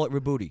 Right. We'll call it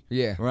Rebooty.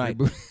 Yeah. Right.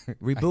 Reboot.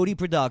 Rebooty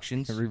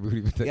Productions.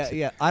 Rebooty Productions.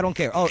 Yeah. I don't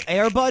care. Oh,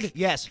 Airbud?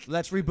 Yes.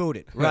 Let's reboot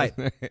it. Right.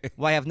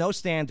 Well, I have no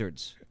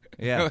standards.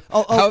 Yeah.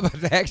 How Oh, about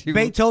the actually?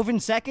 Beethoven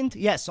second?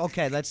 Yes.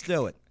 Okay, let's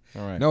do it.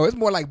 All right. No, it's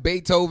more like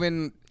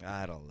Beethoven.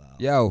 I don't know.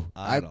 Yo,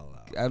 I don't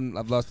know.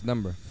 I've lost the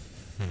number.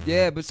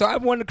 Yeah, but so I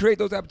wanted to create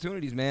those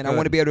opportunities, man. I Good.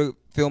 want to be able to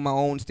film my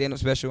own stand-up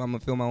special. I'm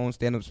gonna film my own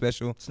stand-up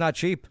special. It's not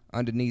cheap.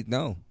 Underneath,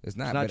 no, it's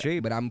not. not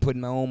cheap. But I'm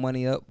putting my own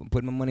money up. I'm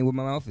putting my money where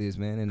my mouth is,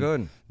 man. And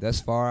Good. thus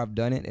far, I've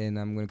done it, and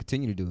I'm gonna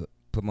continue to do it.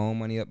 Put my own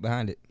money up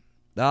behind it.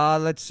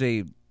 Let's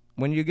see.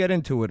 When you get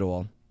into it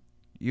all,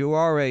 you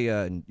are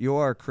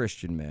a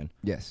Christian man.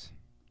 Yes.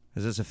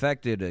 Has this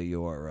affected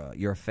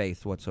your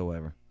faith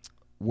whatsoever?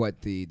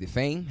 What the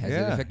fame has it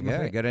affected my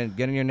faith?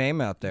 Getting your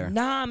name out there.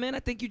 Nah, man. I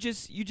think you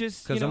just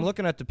Because I'm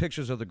looking at the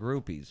pictures of the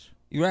groupies.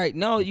 You're right.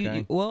 No,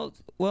 Okay.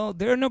 well,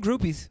 there are no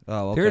groupies.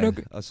 Oh, There okay. are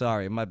no,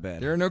 Sorry, my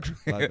bad. There are no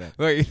My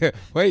bad.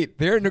 wait,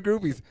 there are no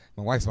groupies.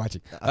 My wife's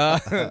watching. Yeah,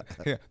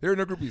 there are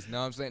no groupies. No,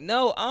 I'm saying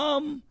no.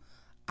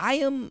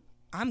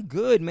 I'm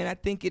good, man. I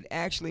think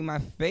my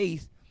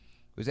faith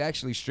was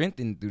actually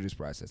strengthened through this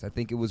process. I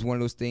think it was one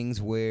of those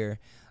things where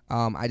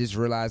I just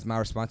realized my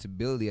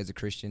responsibility as a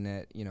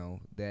Christian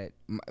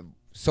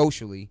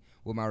socially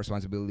what my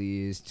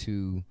responsibility is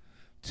to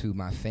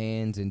my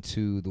fans and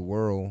to the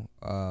world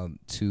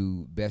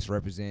to best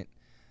represent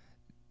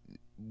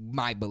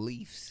my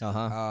beliefs.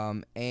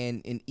 And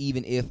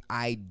even if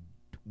I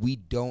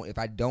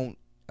don't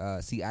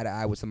see eye to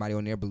eye with somebody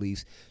on their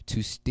beliefs,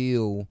 to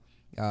still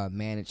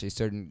manage a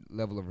certain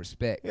level of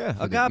respect. Yeah,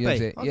 for them,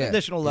 agape.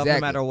 Unconditional love, no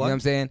matter what. You know what I'm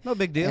saying? No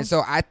big deal. And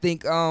so I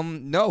think,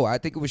 I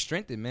think it was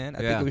strengthened, man. I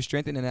think Yeah. it was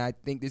strengthened, and I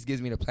think this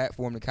gives me the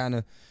platform to kind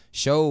of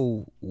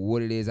show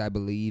what it is I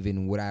believe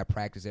and what I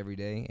practice every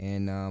day.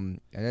 And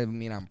it doesn't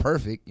mean I'm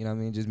perfect, you know what I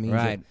mean? It just means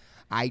Right. that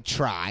I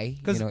try.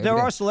 Because every there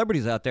day. are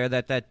celebrities out there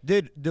that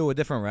did do a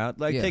different route.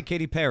 Like, Yeah. take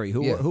Katy Perry,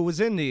 who Yeah. was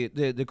in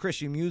the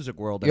Christian music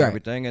world and Right.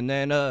 everything. And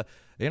then,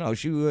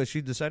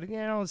 she decided,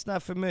 it's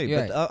not for me.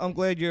 Yeah. But I'm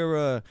glad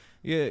you're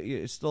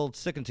still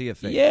sticking to your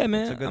faith. Yeah, It's a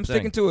man. good I'm thing.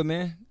 sticking to it,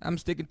 man. I'm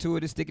sticking to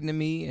it. It's sticking to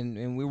me,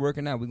 and we're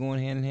working out. We're going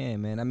hand in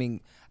hand, man. I mean,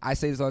 I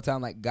say this all the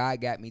time. Like, God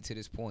got me to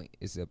this point.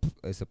 It's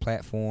a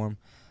platform,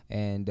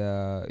 and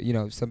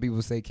some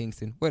people say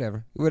Kingston,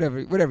 whatever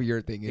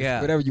your thing is, Yeah.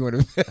 whatever you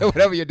want to,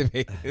 whatever your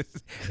debate is,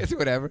 it's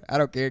whatever. I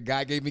don't care.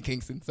 God gave me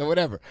Kingston, so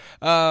whatever.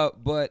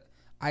 But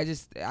I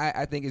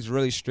think it's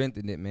really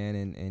strengthened it, man,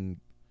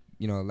 and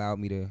allowed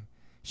me to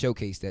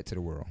showcase that to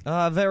the world.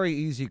 Very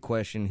easy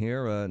question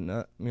here.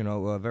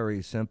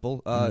 Very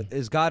simple.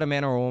 Is God a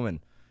man or a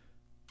woman?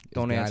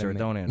 Don't God answer a it. man?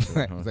 Don't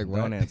answer it. It's like, what?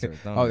 Don't answer it.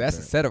 Don't Oh, that's a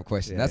answer it. setup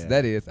question. Yeah,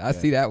 That is. I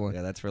see that one.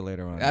 Yeah, that's for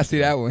later on. I see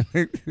that one.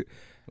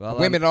 Well,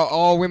 Women,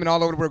 all women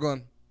all over the world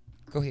going,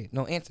 go ahead.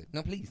 No, answer.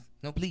 No, please.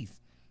 No, please.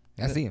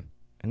 I see him.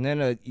 And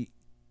then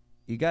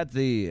you got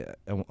the.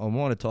 I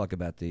want to talk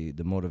about the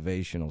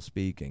motivational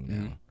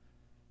speaking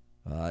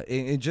now.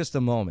 In just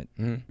a moment,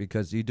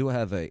 because you do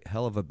have a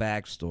hell of a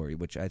backstory,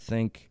 which I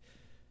think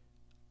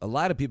a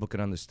lot of people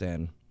can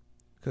understand.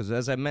 Because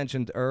as I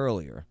mentioned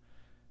earlier,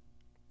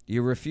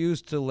 you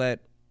refuse to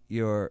let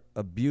your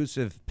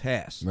abusive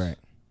past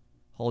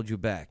hold you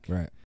back.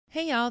 Right.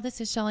 Hey y'all, this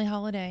is Shelly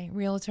Holiday,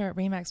 realtor at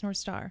Remax North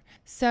Star.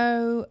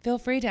 So feel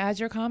free to add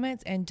your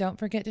comments and don't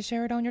forget to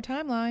share it on your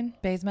timeline.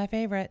 Bay's my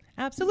favorite.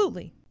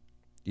 Absolutely.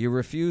 You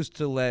refuse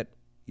to let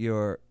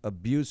your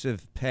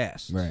abusive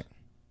past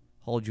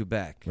hold you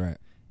back. Right.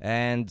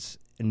 And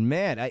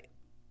man,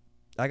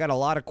 I got a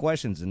lot of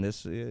questions in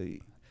this.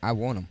 I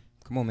want him.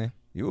 Come on, man.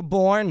 You were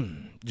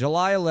born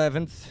July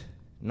 11th,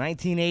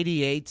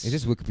 1988. Is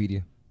this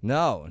Wikipedia?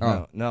 No.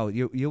 Oh.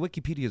 Your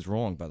Wikipedia is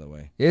wrong, by the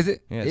way. Is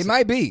it? Yeah, it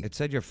might be. It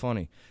said you're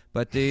funny,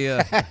 but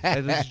it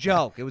was a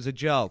joke. It was a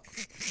joke.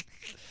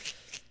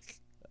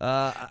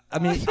 I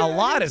mean, a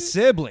lot of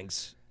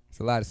siblings. It's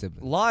a lot of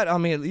siblings. A lot. I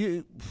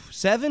mean,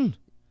 7?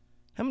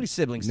 How many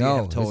siblings do you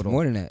have total? It's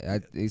more than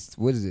that.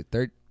 What is it?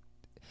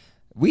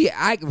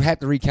 I have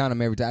to recount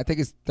them every time. I think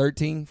it's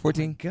 13,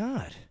 14. Oh my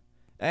God.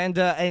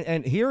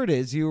 And here it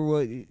is. You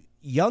were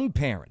young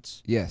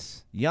parents.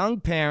 Yes. Young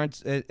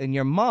parents, and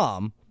your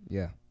mom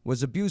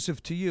was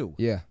abusive to you.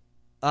 Yeah.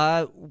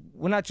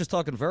 We're not just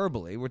talking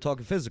verbally. We're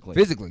talking physically.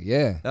 Physically,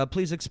 yeah.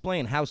 Please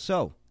explain. How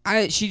so?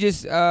 She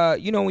just,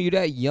 when you're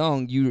that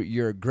young,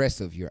 you're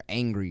aggressive. You're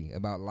angry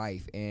about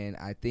life. And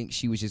I think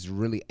she was just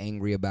really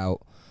angry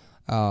about,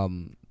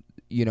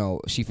 you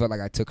know, she felt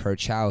like I took her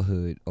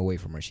childhood away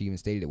from her. She even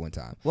stated it one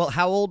time. Well,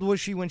 how old was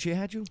she when she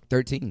had you?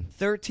 13.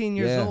 13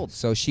 years old.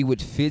 So she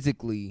would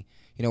physically,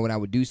 you know, when I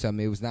would do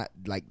something, it was not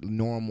like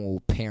normal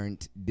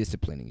parent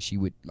disciplining. She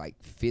would like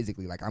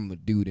physically, like I'm a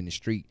dude in the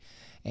street.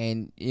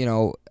 And, you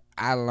know,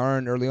 I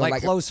learned early on.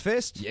 Like closed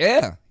fist?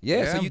 Yeah.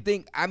 So you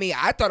think, I mean,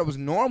 I thought it was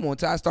normal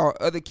until I saw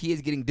other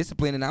kids getting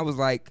disciplined, and I was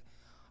like,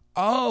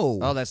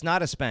 oh, that's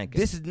not a spanking.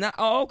 This is not.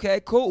 Oh, okay,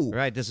 cool.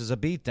 Right, this is a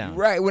beatdown.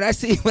 Right. When I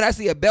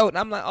see a belt,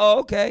 I'm like, oh,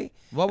 okay.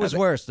 What was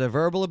worse, the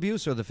verbal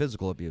abuse or the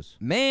physical abuse?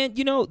 Man,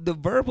 you know, the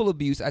verbal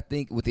abuse, I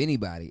think, with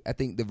anybody, I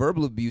think the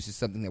verbal abuse is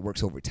something that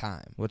works over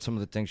time. What's some of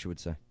the things she would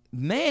say?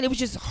 Man, it was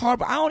just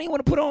horrible. I don't even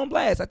want to put her on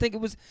blast. I think it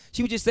was,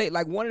 she would just say,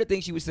 like, one of the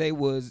things she would say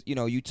was, you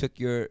know, you took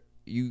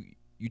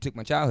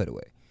my childhood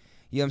away.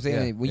 You know what I'm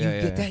saying? Yeah. When you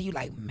get that, you're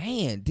like,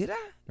 man, did I?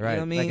 Right. You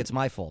know what I mean? Like it's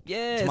my fault.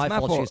 Yeah, it's my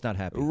fault she's not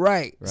happy.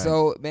 Right.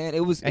 So, man,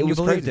 it was. And it was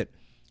you believed crazy. it.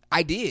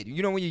 I did.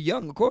 You know, when you're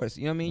young, of course.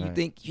 You know what I mean? Right. You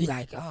think, you're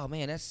like, oh,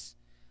 man,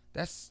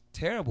 that's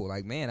terrible.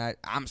 Like, man,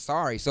 I'm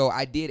sorry. So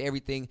I did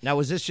everything. Now,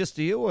 was this just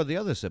to you or the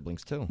other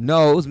siblings too?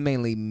 No, it was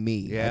mainly me.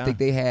 Yeah. I think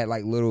they had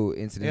like little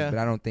incidents, but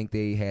I don't think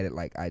they had it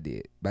like I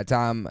did. By the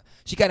time,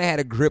 she kind of had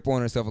a grip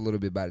on herself a little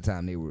bit by the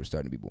time they were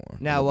starting to be born.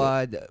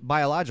 Now,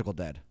 biological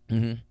dad,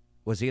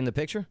 was he in the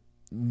picture?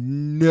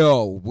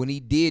 No, when he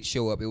did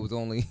show up, it was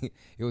only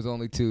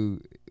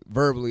to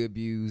verbally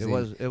abuse. It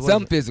was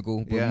some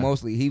physical, but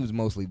he was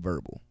mostly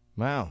verbal.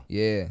 Wow.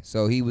 Yeah.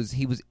 So he was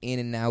in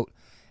and out,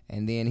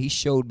 and then he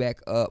showed back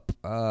up,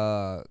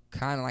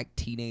 kind of like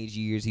teenage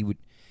years. He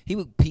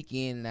would peek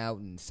in and out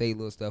and say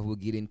little stuff. We'll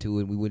get into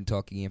it. And we wouldn't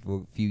talk again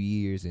for a few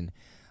years, and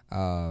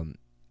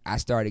I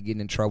started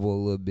getting in trouble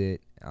a little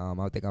bit.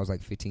 I think I was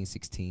like 15,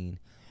 16.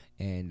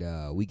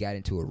 And we got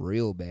into it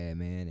real bad,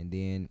 man. And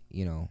then,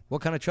 you know,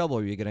 what kind of trouble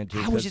were you getting into?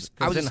 I was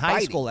in high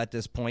fighting. school at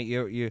this point.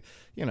 You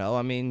know,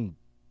 I mean,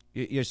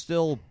 you're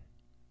still,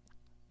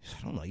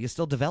 I don't know, you're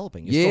still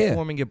developing. You're still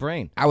forming your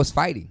brain. I was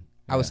fighting.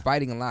 I was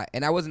fighting a lot,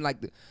 and I wasn't like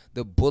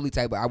the bully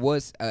type. I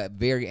was a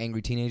very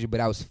angry teenager, but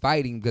I was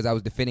fighting because I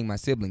was defending my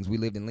siblings. We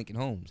lived in Lincoln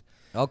Homes.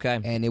 Okay.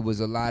 And it was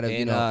a lot of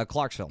in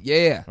Clarksville.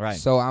 Yeah. Right.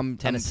 So I'm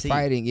Tennessee.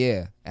 fighting.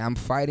 Yeah, I'm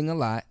fighting a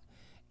lot.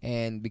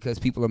 And because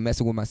people are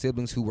messing with my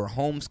siblings who were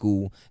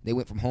homeschooled, they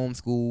went from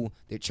homeschool,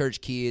 they're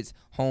church kids,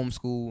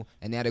 homeschool,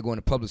 and now they're going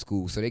to public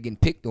school. So they're getting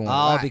picked on.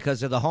 Oh,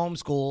 because of the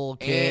homeschool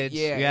kids.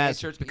 And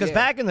church, because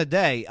back in the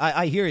day,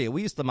 I hear you.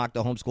 We used to mock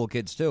the homeschool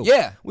kids too.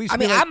 Yeah.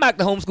 I mocked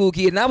the homeschool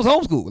kid, and I was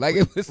homeschooled. Like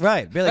it was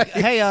right. Be like,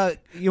 hey,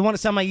 you want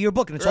to sign my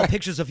yearbook, and it's all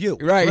pictures of you.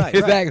 Right.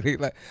 Exactly.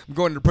 Like I'm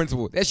going to the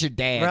principal. That's your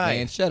dad,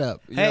 man. Shut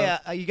up. Hey,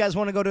 you guys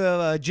want to go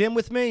to a gym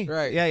with me?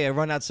 Right. Yeah.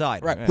 Run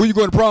outside. Right. Yeah. Who you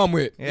going to prom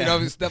with? Yeah. You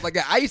know, stuff like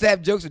that. I used to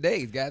have jokes for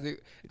days, guys.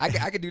 I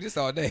could do this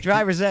all day.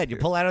 Driver's ed. You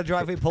pull out of the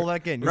driveway, pull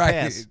back in. You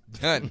pass.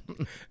 Done.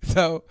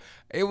 So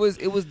it was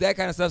that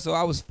kind of stuff. So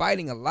I was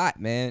fighting a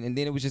lot, man. And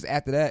then it was just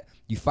after that,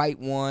 you fight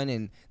one,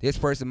 and this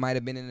person might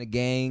have been in a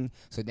gang.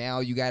 So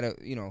now you gotta,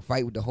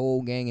 fight with the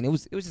whole gang. And it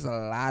was just a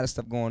lot of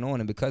stuff going on.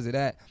 And because of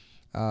that,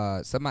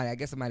 somebody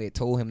had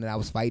told him that I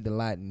was fighting a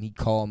lot, and he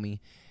called me.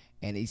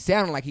 And he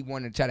sounded like he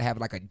wanted to try to have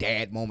like a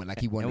dad moment, like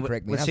he wanted to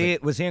correct me.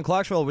 Was he in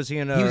Clarksville or was he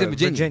in he was in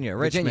Virginia,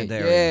 Richmond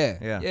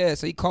area? Yeah.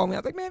 So he called me. I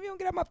was like, man, if you don't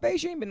get out my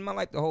face, you ain't been in my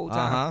life the whole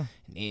time. Uh-huh.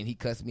 And then he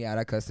cussed me out.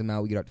 I cussed him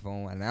out. We get off the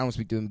phone. And I don't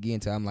speak to him again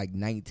until I'm like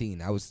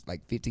 19. I was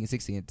like 15,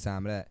 16 at the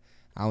time of that.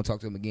 I don't talk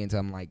to him again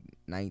until I'm like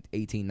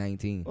 18,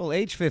 19. Well,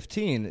 age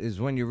 15 is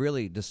when you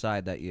really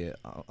decide that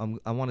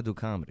I want to do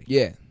comedy.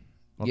 Yeah.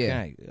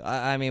 Okay. Yeah.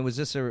 I mean, was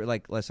this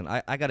listen,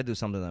 I got to do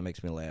something that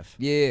makes me laugh.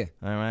 Yeah.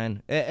 All right.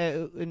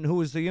 And who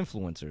was the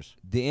influencers?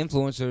 The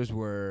influencers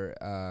were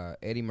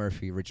Eddie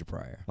Murphy, Richard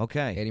Pryor.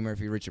 Okay. Eddie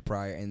Murphy, Richard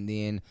Pryor, and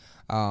then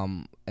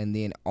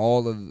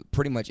all of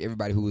pretty much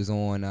everybody who was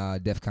on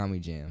Def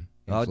Comedy Jam.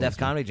 Oh, Def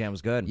Comedy Jam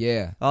was good.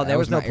 Yeah. Oh, there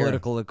was no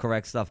political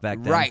correct stuff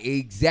back then. Right,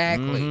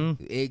 exactly.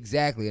 Mm-hmm.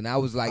 Exactly. And I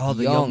was like,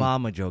 the Yo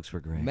Mama jokes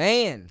were great.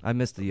 Man. I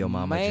missed the Yo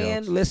Mama jokes.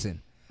 Man,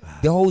 listen.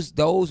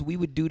 Those we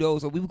would do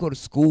those, or we would go to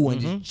school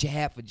and just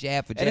jab for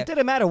jab. And it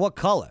didn't matter what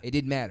color. It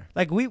didn't matter.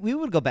 Like we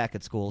would go back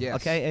at school, yes.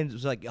 Okay, and it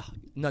was like,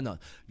 no,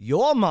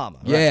 your mama.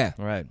 Yeah,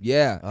 right.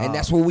 Yeah, and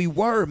that's what we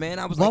were, man.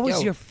 I was what like,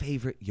 was your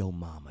favorite Yo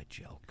Mama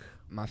joke?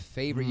 My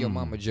favorite Yo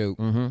Mama joke.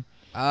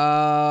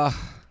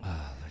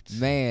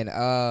 Man,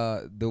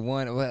 the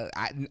one. Well,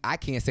 I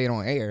can't say it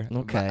on air.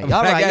 Okay, all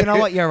right. You know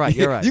what? You're right.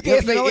 You're right. You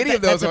can't say any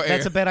of those on air.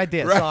 That's a bad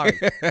idea. Sorry,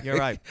 you're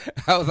right.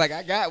 I was like,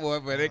 I got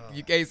one, but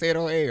you can't say it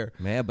on air.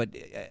 Man, but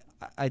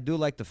I do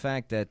like the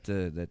fact that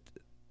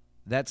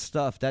that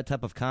stuff, that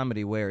type of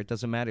comedy, where it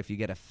doesn't matter if you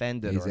get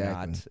offended or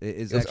not,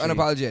 is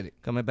unapologetic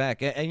coming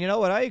back. And you know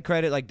what? I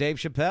credit like Dave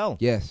Chappelle.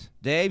 Yes,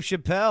 Dave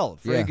Chappelle,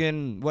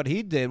 friggin' what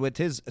he did with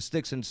his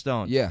Sticks and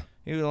Stones. Yeah.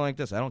 He was like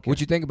this. I don't care. What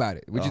you think about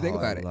it? What you think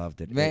about it? I loved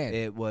it. Man.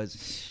 It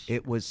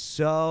was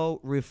so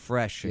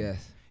refreshing.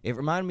 Yes. It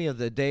reminded me of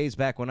the days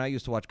back when I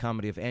used to watch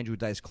comedy of Andrew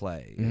Dice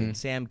Clay and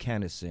Sam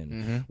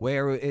Kinison,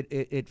 where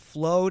it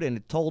flowed and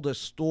it told a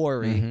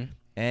story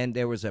And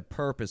there was a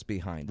purpose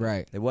behind it.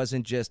 Right. It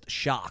wasn't just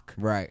shock.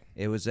 Right.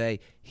 It was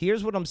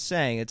here's what I'm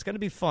saying. It's going to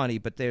be funny,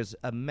 but there's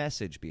a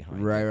message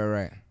behind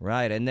it.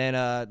 Right. And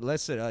then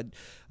listen,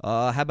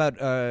 how about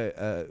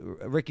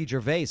Ricky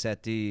Gervais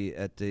at the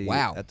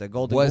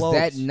Golden Globes? Was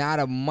that not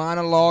a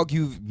monologue?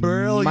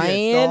 Brilliant.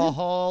 Man, the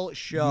whole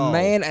show.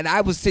 Man, and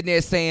I was sitting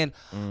there saying,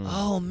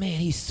 "Oh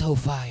man, he's so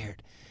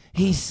fired.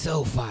 He's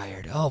so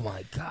fired. Oh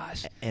my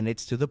gosh." And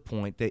it's to the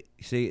point that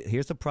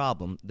here's the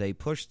problem. They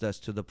pushed us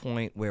to the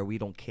point where we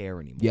don't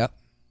care anymore. Yep.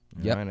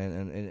 Right?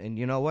 And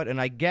you know what?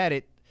 And I get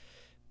it.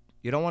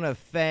 You don't want to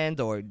offend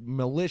or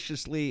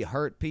maliciously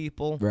hurt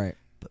people. Right.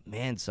 But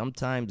man,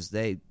 sometimes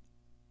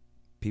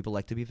people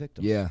like to be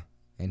victims. Yeah.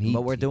 And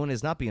what we're doing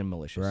is not being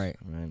malicious. Right.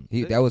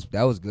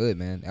 That was good,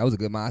 man. That was a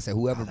good mind. I said,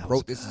 whoever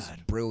wrote this is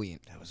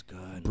brilliant. That was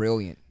good.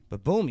 Brilliant.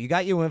 But boom, you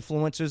got your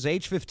influencers.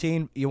 Age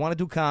 15, you want to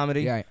do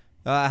comedy. Yeah.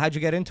 How'd you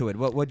get into it?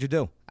 What'd you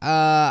do?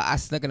 I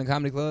snuck in a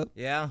comedy club.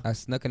 Yeah? I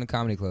snuck in a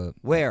comedy club.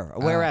 Where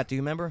at? Do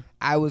you remember?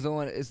 I was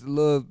it's a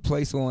little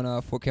place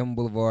on Fort Campbell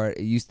Boulevard.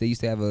 They used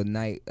to have a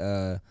night.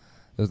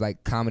 It was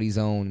like Comedy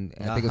Zone.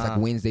 I think it was like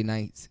Wednesday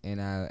nights, and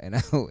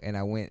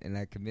I went and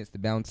I convinced the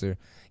bouncer,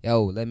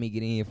 "Yo, let me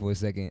get in here for a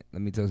second.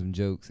 Let me tell some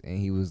jokes." And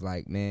he was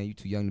like, "Man, you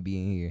too young to be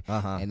in here."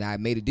 And I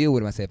made a deal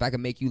with him. I said, "If I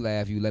can make you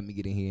laugh, you let me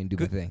get in here and do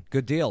my thing."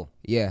 Good deal.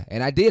 Yeah,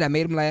 and I did. I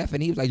made him laugh,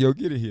 and he was like, "Yo,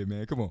 get in here,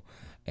 man. Come on."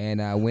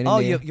 And I went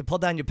in there. You pulled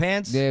down your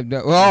pants? Yeah,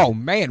 no, oh,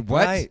 man,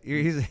 what? Right.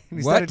 He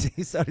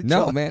started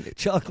man.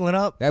 chuckling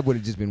up. That would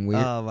have just been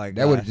weird. Oh, my God.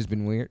 That would have just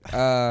been weird.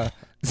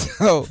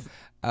 So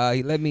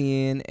he let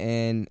me in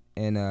and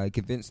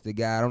convinced the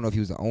guy. I don't know if he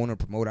was the owner,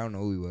 promoter. I don't know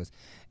who he was.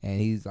 And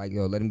he's like,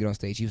 "Yo, let him get on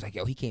stage." He was like,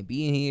 "Yo, he can't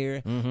be in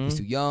here. He's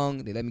too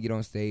young." They let me get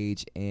on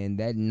stage. And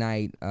that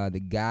night, the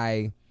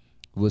guy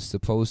was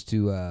supposed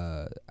to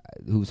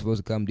who was supposed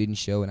to come didn't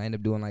show. And I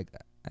ended up doing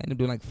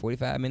like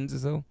 45 minutes or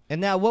so. And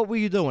now, what were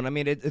you doing? I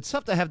mean, it's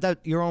tough to have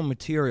your own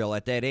material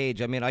at that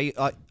age. I mean,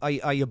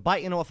 are you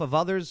biting off of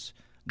others?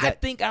 I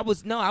think I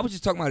was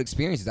just talking about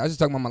experiences. I was just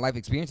talking about my life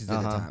experiences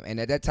at the time. And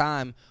at that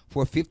time,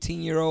 for a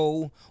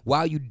 15-year-old,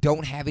 while you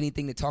don't have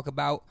anything to talk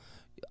about,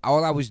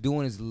 all I was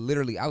doing is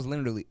literally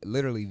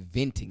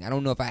venting. I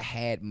don't know if I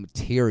had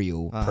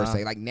material per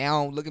se. Like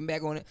now, looking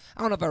back on it,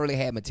 I don't know if I really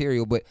had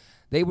material, but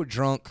they were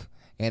drunk.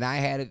 And I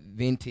had it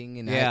venting,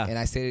 and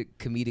I said it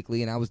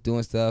comedically, and I was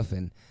doing stuff,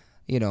 and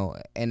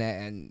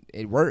and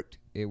it worked.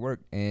 It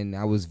worked, and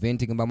I was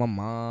venting about my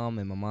mom,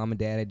 and my mom and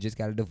dad had just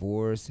got a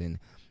divorce, and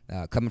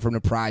coming from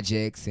the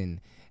projects,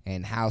 and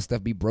how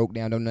stuff be broke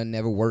down, don't nothing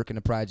ever work in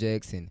the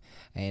projects, and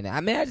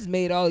I mean I just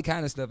made all the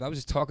kind of stuff. I was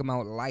just talking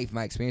about life,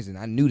 my experiences, and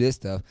I knew this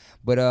stuff,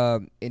 but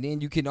and then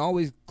you can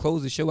always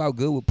close the show out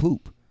good with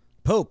poop.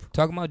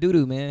 Talking about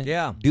doo-doo, man.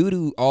 Yeah.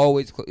 Doo-doo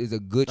always is a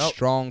good,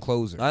 strong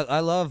closer. I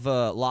love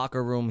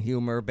locker room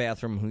humor,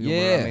 bathroom humor.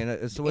 Yeah. I mean,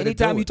 it's the way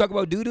Anytime to do you it. talk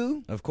about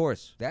doo-doo, Of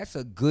course. that's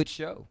a good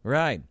show.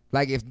 Right.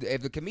 Like if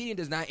the comedian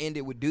does not end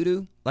it with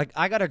doo-doo. Like,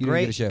 I got a You didn't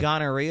great get a show.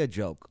 gonorrhea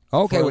joke.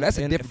 Okay, For- well that's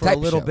a and different for type a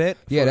little of show. bit.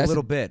 Yeah, for that's a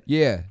little bit.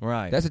 Yeah.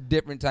 Right. That's a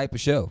different type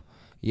of show.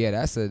 Yeah,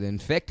 that's an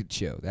infected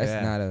show.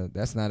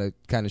 That's not a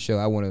kind of show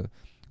I want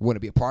to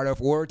be a part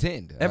of or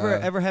attend.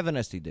 Ever have an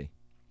STD?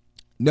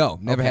 No,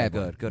 never Okay, had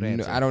good. one. Good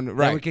answer. No, I don't. Then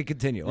Right, we can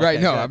continue. Right,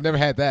 Okay, no, good. I've never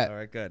had that. All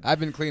right, good.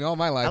 I've been clean all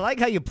my life. I like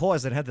how you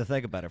paused and had to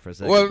think about it for a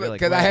second. Well, You're like,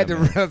 because I wait had a to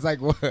minute. realize,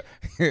 like, what?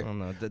 I don't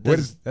know. What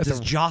is- that's Does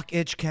a- jock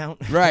itch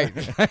count? Right.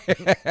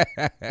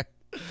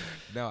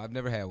 No, I've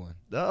never had one.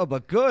 No,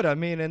 but good. I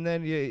mean, and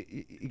then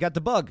you got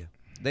the bug.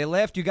 They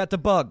left. You got the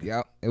bug.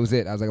 Yeah, it was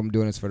it. I was like, I'm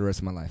doing this for the rest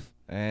of my life.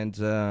 And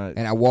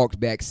I walked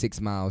back 6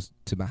 miles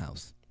to my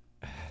house.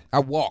 I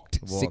walked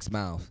 6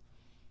 miles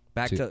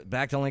back to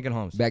Lincoln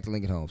Homes. back to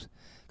Lincoln Homes.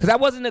 Because I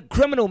wasn't a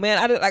criminal, man.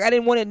 I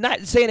didn't want it,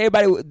 not saying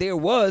everybody there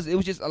was. It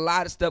was just a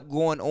lot of stuff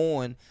going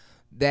on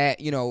that,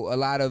 a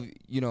lot of,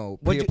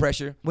 peer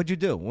pressure. What'd you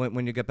do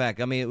when you get back?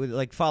 I mean,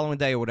 like following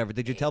day or whatever.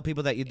 Did you tell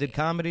people that you did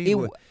comedy?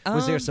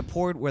 Was there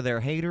support? Were there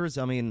haters?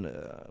 I mean,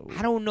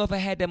 I don't know if I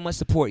had that much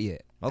support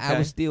yet. Okay. I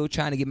was still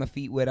trying to get my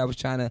feet wet.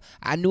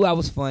 I knew I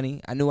was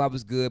funny. I knew I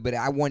was good, but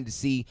I wanted to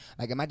see,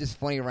 like, am I just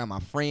funny around my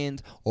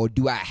friends or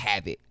do I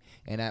have it?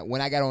 And when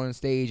I got on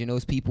stage and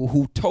those people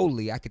who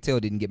totally, I could tell,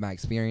 didn't get my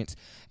experience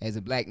as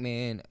a black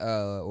man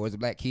or as a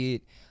black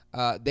kid,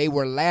 they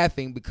were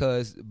laughing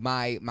because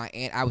I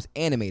was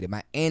animated.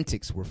 My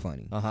antics were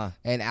funny.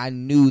 And I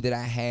knew that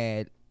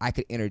I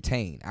could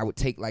entertain. I would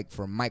take, like,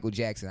 from Michael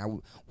Jackson, I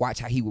would watch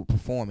how he would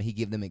perform and he'd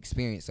give them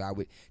experience. So I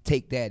would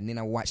take that, and then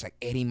I would watch, like,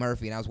 Eddie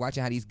Murphy, and I was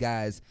watching how these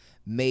guys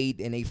made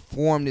and they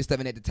formed this stuff.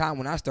 And at the time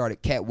when I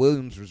started, Cat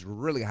Williams was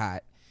really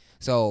hot.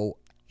 So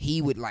he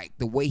would, like,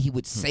 the way he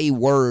would say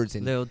words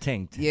and Little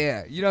Tink.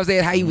 yeah, you know what I'm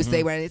saying? How he would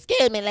say words,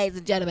 excuse me, ladies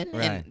and gentlemen,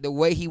 Right. and the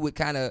way he would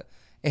kind of,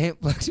 and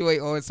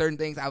fluctuate on certain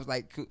things. I was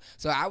like, cool.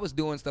 So I was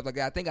doing stuff like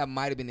that. I think I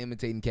might have been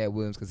imitating Cat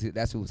Williams because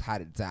that's who was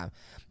hot at the time.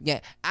 Yeah,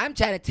 I'm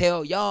trying to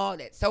tell y'all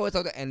that so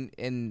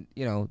and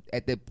you know,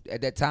 at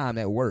that time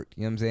that worked.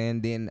 You know what I'm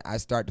saying? Then I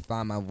start to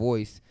find my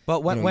voice.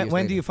 But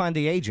when do you find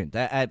the agent?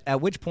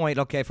 At which point?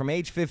 Okay, from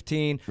age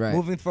 15,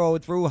 moving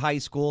forward through high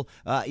school,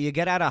 you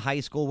get out of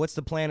high school. What's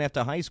the plan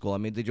after high school? I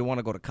mean, did you want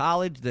to go to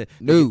college?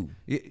 No.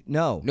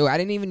 I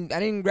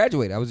didn't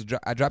graduate.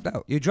 I dropped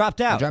out. You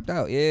dropped out. I dropped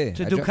out. Yeah.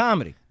 To do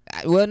comedy.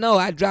 No,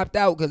 I dropped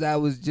out because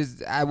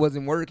I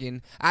wasn't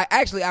working. I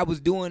was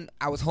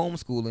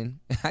homeschooling.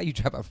 How you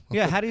drop out?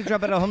 Yeah, how do you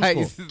drop out of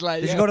homeschool?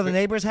 Like, did you go to the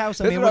neighbor's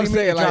house? I mean, what do you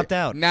mean you like, dropped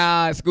out?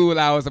 Nah, school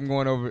hours. I'm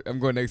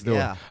going next door.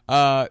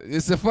 Yeah.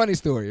 It's a funny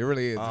story. It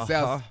really is. It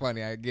sounds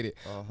funny. I get it.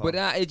 But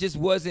it just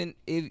wasn't.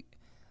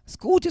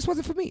 School just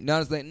wasn't for me. No,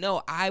 honestly,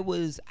 no. I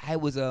was.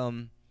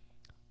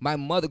 My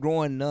mother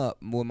growing up,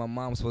 when my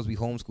mom was supposed to be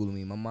homeschooling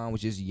me, my mom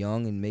was just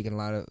young and making a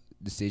lot of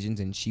decisions,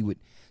 and she would.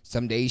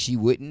 Some days she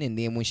wouldn't, and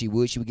then when she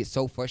would get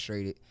so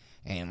frustrated,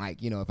 and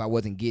like, you know, if I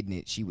wasn't getting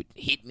it, she would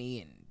hit me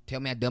and tell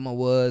me how dumb I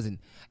was, and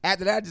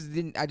after that,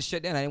 I just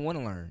shut down. I didn't want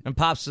to learn. And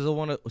Pops still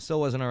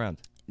wasn't around.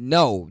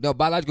 No,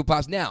 biological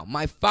Pops. Now,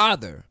 my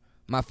father,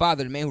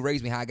 the man who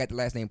raised me, how I got the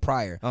last name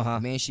Pryor,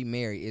 the man she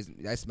married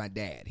that's my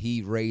dad.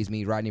 He raised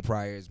me. Rodney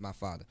Pryor is my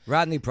father.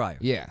 Rodney Pryor.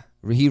 Yeah.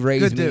 He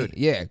raised me. Good dude.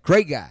 Yeah,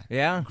 great guy.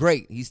 Yeah?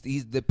 Great. He's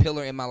the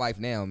pillar in my life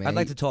now, man. I'd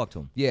like to talk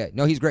to him. Yeah.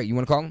 No, he's great. You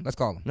want to call him? Let's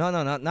call him. No,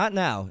 not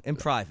now. In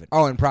private.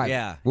 Oh, in private.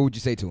 Yeah. What would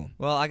you say to him?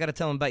 Well, I got to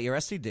tell him about your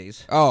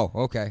STDs. Oh,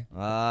 okay.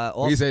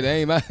 You say,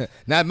 they ain't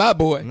not my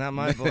boy. Not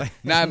my boy.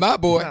 Not my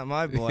boy. Not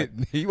my boy.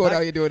 He wasn't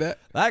out here doing that.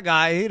 That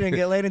guy, he didn't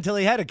get laid until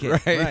he had a kid.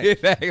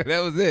 Right.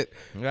 That was it.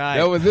 Right.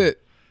 That was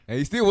it. And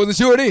he still wasn't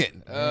sure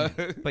then.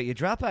 But you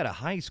drop out of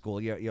high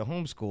school, your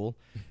homeschool.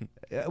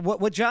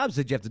 What jobs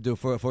did you have to do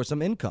for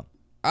some income?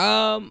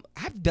 I've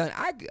done.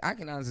 I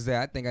can honestly say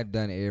I think I've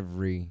done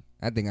everything.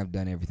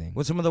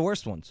 What's some of the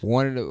worst ones?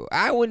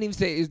 I wouldn't even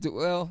say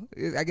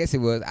I guess it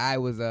was. I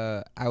was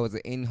an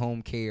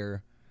in-home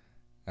care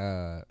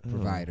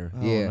provider.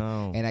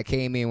 No. And I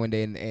came in one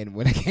day, and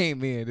when I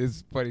came in, this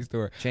is a funny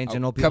story.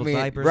 Changing old people's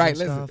diapers right,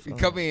 and stuff.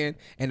 Come in,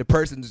 and the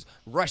person's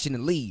rushing to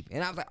leave.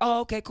 And I was like, oh,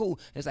 okay, cool.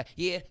 And it's like,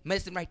 yeah,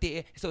 medicine right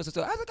there. So. I was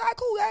like, all right,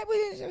 cool.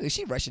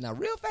 She rushing out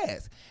real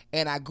fast.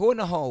 And I go in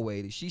the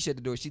hallway. She shut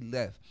the door. She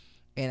left.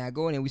 And I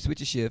go in there, we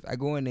switch a shift. I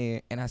go in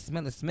there, and I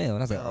smell a smell. And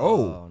I was like,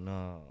 oh.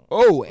 No.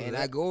 Oh, and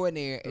I go in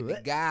there, and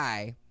the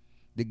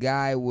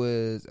guy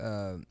was,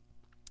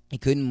 he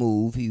couldn't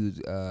move. He was,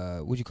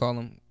 what'd you call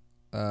him?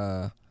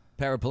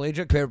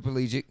 Paraplegic.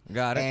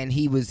 Got it. And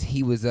he was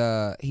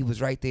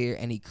right there,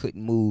 and he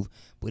couldn't move,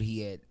 but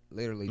he had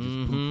literally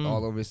just pooped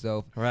all over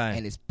himself. Right.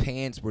 And his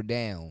pants were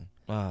down.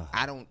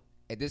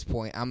 At this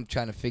point, I'm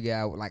trying to figure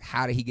out, like,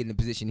 how did he get in the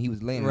position? He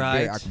was laying in a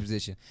very awkward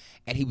position.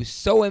 And he was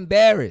so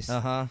embarrassed.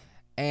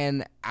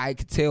 And I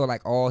could tell,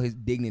 like, all his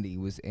dignity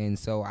was, and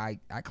so I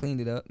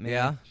cleaned it up, man.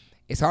 Yeah.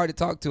 It's hard to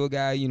talk to a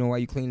guy, you know, while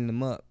you cleaning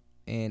him up.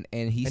 And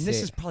he said,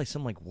 this is probably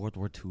some like World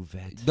War II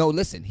vet. No,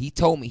 listen, he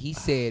told me, he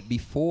said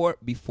before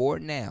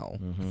now,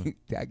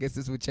 I guess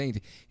this would change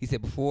it. He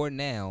said before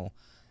now,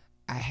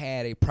 I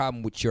had a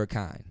problem with your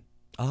kind.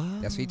 Oh.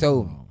 That's what he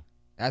told me.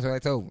 That's what I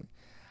told him.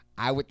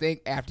 I would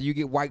think after you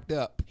get wiped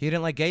up. He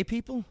didn't like gay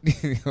people?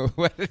 What?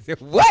 What are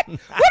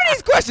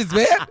these questions,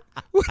 man?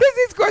 What is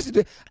these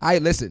questions?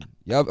 Listen.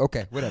 Yup.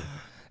 Okay. Whatever.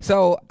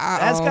 So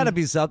that's got to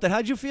be something.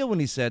 How'd you feel when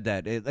he said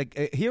that?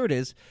 Here it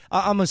is.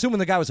 I'm assuming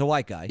the guy was a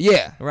white guy.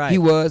 Yeah, right. He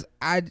was.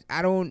 I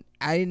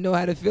didn't know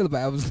how to feel about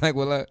it. I was like,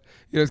 well,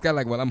 it's kind of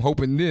like, well, I'm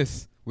hoping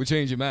this will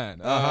change your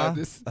mind.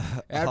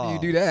 After you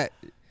do that,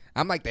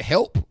 I'm like the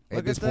help.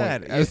 Look this at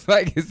that. Point. It's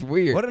like it's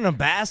weird. What an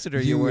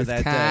ambassador you were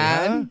that day.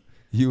 Huh?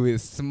 You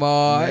was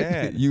smart.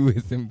 Man. You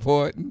was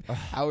important.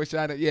 I was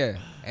trying to,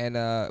 and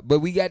but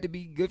we got to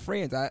be good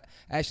friends. I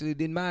actually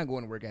didn't mind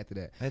going to work after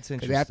that. That's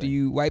interesting. Because after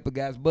you wipe a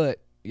guy's butt,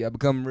 y'all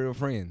become real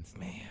friends.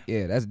 Man,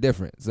 yeah, that's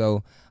different.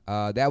 So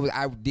that was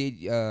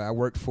I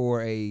worked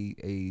for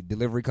a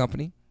delivery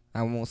company.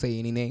 I won't say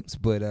any names,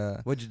 but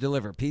what'd you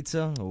deliver?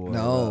 Pizza? Or,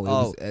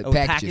 no, it was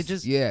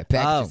packages. Yeah,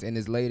 packages. And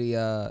this lady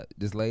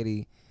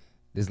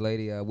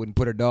wouldn't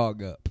put her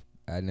dog up.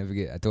 I never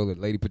forget. I told her,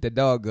 lady, put that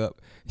dog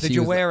up. Did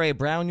you wear a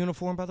brown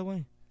uniform, by the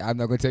way? I'm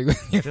not gonna tell you.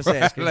 Just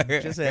asking.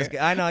 Just asking.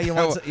 I know you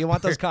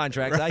want those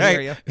contracts. Right? I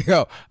hear you.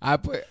 Yo, I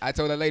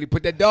told that lady,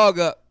 put that dog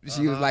up.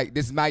 She was like,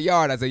 "This is my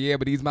yard." I said, "Yeah,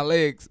 but these my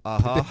legs."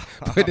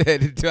 Put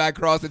that until I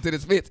crossed into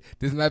this fence.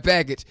 This is my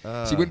package.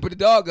 She wouldn't put the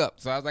dog up,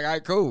 so I was like, "All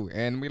right, cool,"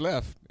 and we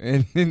left.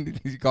 And then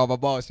she called my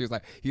boss. She was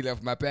like, "He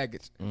left my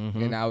package,"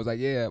 and I was like,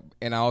 "Yeah,"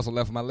 and I also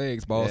left my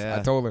legs, boss. Yeah. I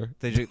told her.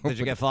 Did you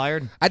get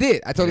fired? I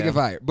did. I totally get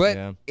fired,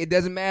 but it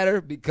doesn't matter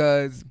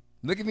because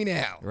look at me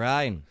now.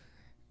 Right.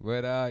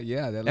 But that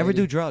lady, ever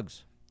do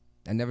drugs?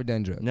 I never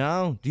done drugs.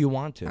 No? Do you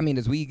want to? I mean,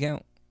 does weed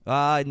count?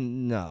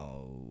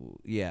 No.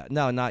 Yeah.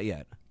 No, not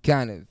yet.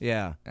 Kind of.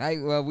 Yeah.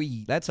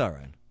 Weed. That's all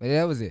right. But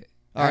that was it.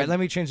 All right, let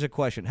me change the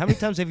question. How many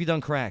times have you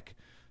done crack?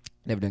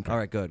 Never done crack. All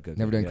right, good.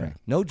 Never done crack.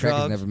 No drugs.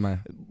 Crack is never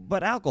mine.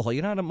 But alcohol,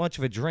 you're not much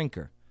of a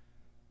drinker.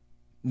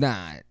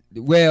 Nah.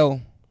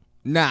 Well,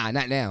 not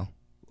now.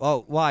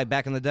 Oh, why?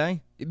 Back in the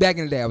day? Back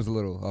in the day, I was a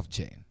little off the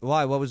chain.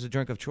 Why? What was the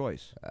drink of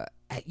choice?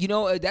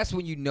 That's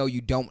when you know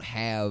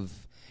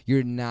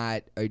you're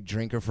not a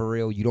drinker for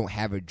real. You don't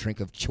have a drink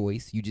of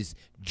choice. You just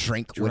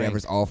drink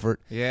whatever's offered.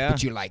 Yeah.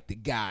 But you're like the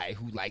guy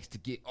who likes to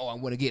I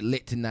want to get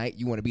lit tonight.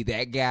 You want to be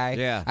that guy.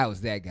 Yeah. I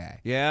was that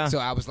guy. Yeah. So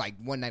I was like,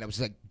 one night I was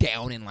like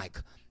down in like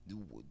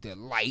the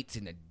lights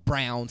and the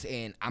browns,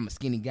 and I'm a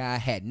skinny guy,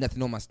 had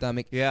nothing on my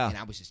stomach. Yeah. And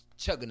I was just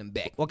chugging them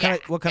back. What kind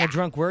of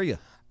drunk were you?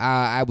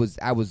 I was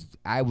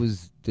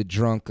the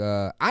drunk.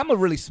 I'm a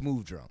really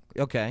smooth drunk.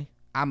 Okay.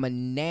 I'm a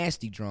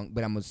nasty drunk,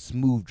 but I'm a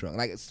smooth drunk.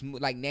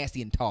 Like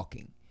nasty and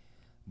talking.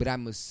 But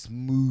I'm a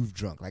smooth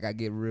drunk. Like I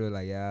get real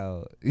like,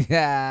 yo,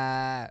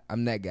 yeah,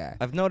 I'm that guy.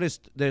 I've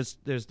noticed there's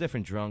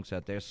different drunks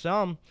out there.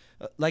 Some,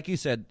 like you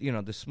said,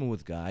 the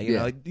smooth guy, you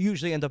know,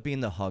 usually end up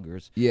being the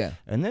huggers. Yeah.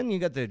 And then you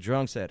got the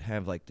drunks that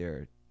have like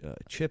their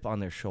chip on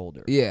their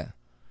shoulder. Yeah.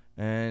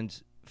 And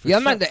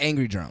I'm not the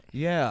angry drunk.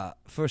 Yeah.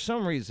 For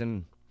some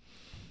reason,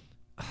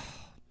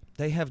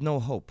 they have no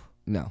hope.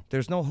 No.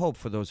 There's no hope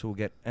for those who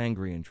get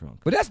angry and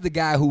drunk. But that's the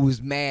guy who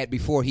was mad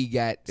before he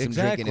got some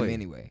drink in him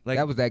anyway. Like,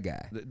 that was that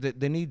guy.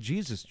 They need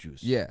Jesus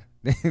juice. Yeah.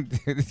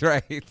 That's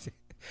right.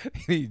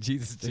 They need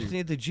Jesus juice. They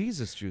need the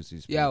Jesus juice,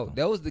 these Yo, people.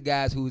 those the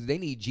guys they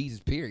need Jesus,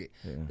 period.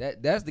 Yeah.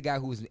 That's the guy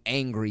who was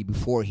angry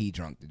before he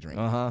drank the drink.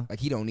 Uh-huh. Like,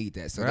 he don't need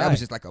that. So that was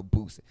just like a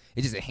boost.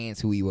 It just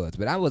enhanced who he was.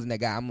 But I wasn't that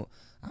guy.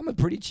 I'm a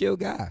pretty chill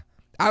guy.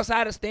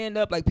 Outside of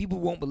stand-up, like, people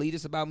won't believe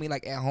this about me.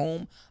 Like, at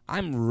home,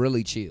 I'm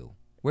really chill.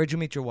 Where'd you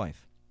meet your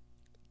wife?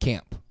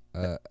 Camp.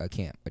 A church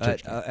camp.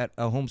 At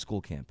a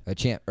homeschool camp.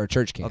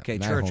 Church camp. Okay,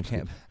 not church homeschool.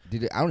 camp.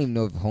 I don't even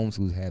know if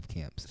homeschools have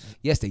camps.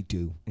 Yes, they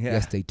do. Yeah.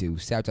 Yes, they do.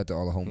 Shout out to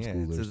all the Yeah,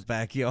 homeschoolers. it's his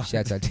backyard.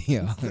 Shout out to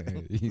y'all.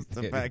 It's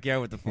the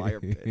backyard with the fire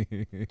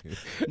pit.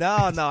 No,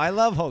 I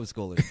love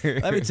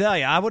homeschoolers. Let me tell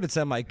you, I wouldn't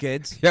send my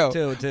kids to watch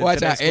to how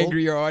that school.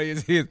 angry your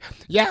audience is.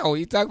 Yo,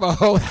 you talk about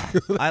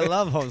homeschoolers. I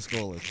love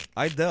homeschoolers.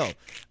 I do.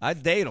 I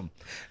date them.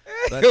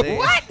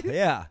 What?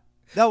 Yeah.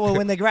 No, well,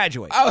 when they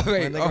graduate. Oh,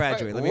 wait, when they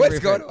graduate. Let me what's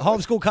rephrase. going on?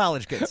 Homeschool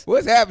college kids.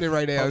 What's happening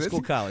right now?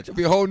 Homeschool college. It'll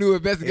be a whole new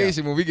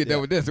investigation when we get done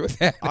with this. What's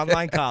happening?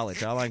 Online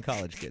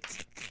college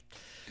kids.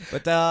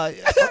 But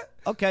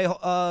okay,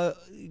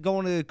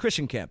 going to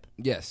Christian camp.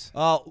 Yes.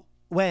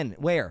 When?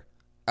 Where?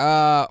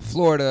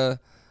 Florida.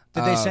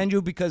 Did they send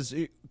you because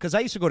I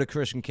used to go to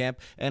Christian camp,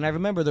 and I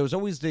remember there was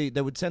always they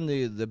would send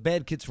the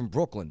bad kids from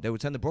Brooklyn. They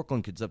would send the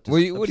Brooklyn kids up to. What are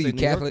you, upstate New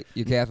Catholic? York.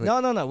 You Catholic?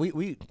 No.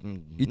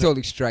 You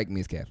totally strike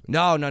me as Catholic.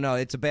 No.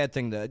 It's a bad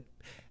thing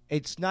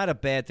it's not a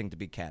bad thing to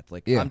be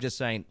Catholic. Yeah. I'm just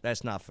saying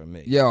that's not for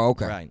me. Yeah,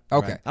 okay. Right.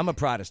 Okay. Right. I'm a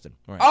Protestant.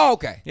 Right. Oh,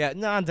 okay. Yeah,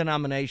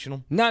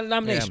 non-denominational.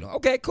 Non-denominational. Yeah.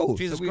 Okay, cool.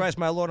 Jesus So Christ,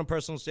 my Lord and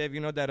personal Savior. You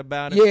know that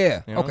about it?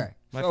 Yeah. You know? Okay.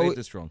 My So faith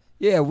is strong.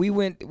 Yeah, we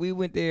went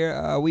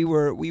there. We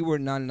were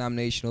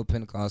non-denominational,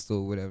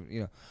 Pentecostal, whatever,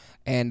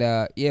 And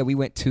we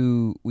went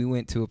to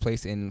a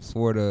place in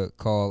Florida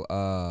called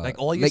Like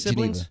all your Lake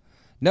siblings? Geneva.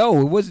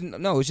 No, it wasn't.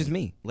 No, it was just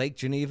me. Lake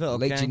Geneva.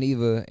 Okay. Lake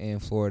Geneva in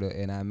Florida,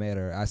 and I met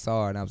her. I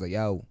saw her, and I was like,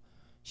 "Yo,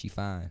 she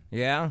fine."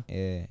 Yeah.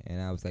 Yeah, and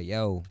I was like,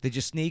 "Yo." Did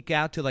you sneak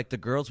out to like the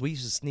girls? We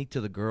used to sneak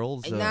to the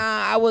girls. Nah,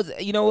 I was.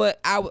 You know what?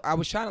 I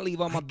was trying to leave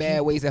all my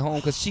bad ways at home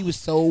because she was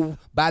so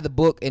by the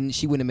book, and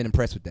she wouldn't have been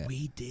impressed with that.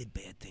 We did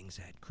bad things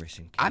at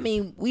Christian camp. I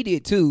mean, we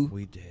did too.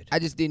 We did. I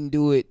just didn't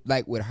do it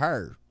like with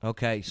her.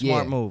 Okay,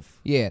 smart move.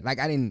 Yeah, like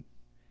I didn't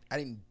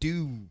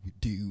do.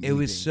 It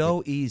was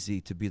so easy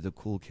to be the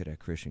cool kid at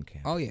Christian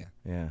camp. Oh yeah.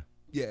 Yeah.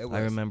 Yeah, it was.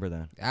 I remember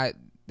that.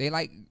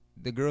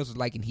 The girls was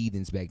liking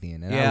heathens back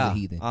then, and I Yeah. was a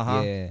heathen.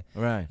 Uh-huh. Yeah,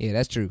 Right. yeah,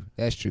 that's true. And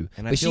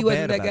but I feel she wasn't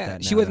bad that about guy.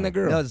 that now, She wasn't though. that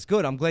girl. No, it's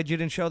good. I'm glad you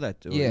didn't show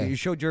that. Yeah. You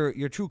showed your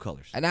true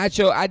colors. And I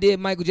did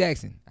Michael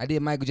Jackson. Every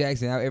time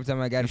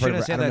I got in You front of shouldn't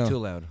her, say I don't that know. too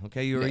loud.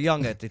 Okay, you were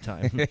young at the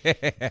time.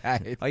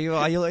 Are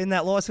you in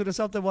that lawsuit or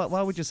something?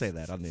 Why would you say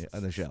that on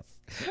the show?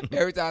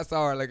 Every time I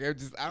saw her, like,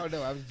 I don't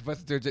know. I was just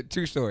busting to a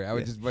true story. I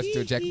was just busting to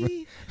a Jack.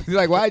 She's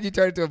like, why did you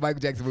turn into a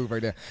Michael Jackson move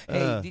right now? Hey,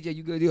 DJ,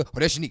 you good? Oh,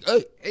 that's unique.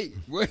 Hey,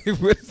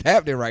 what's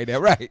happening right now?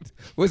 Right?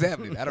 What's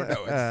happening? I don't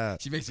know.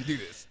 She makes you do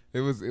this.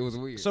 It was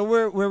weird. So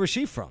where was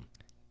she from?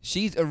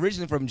 She's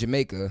originally from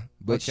Jamaica,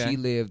 but Okay. she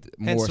lived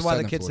more Hence why the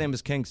southern kid's Florida. name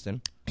is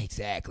Kingston.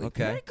 Exactly.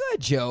 Okay. Very good,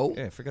 Joe.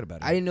 Yeah, forget about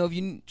it. I didn't know if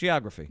you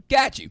Geography.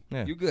 got you.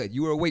 Yeah. You're good.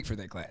 You were awake for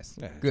that class.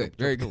 Yeah, Good.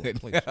 Very do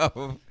it, good. please.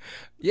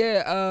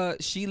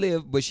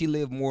 She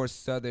lived more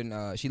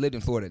southern. She lived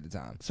in Florida at the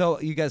time.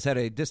 So you guys had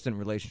a distant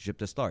relationship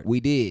to start.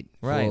 We did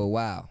Right. for a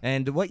while.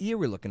 And what year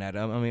we're looking at?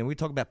 I mean, we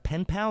talk about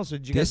pen pals, or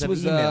did you This guys have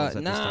was emails at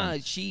this nah.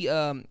 time? She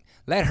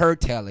let her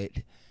tell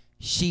it.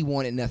 She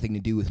wanted nothing to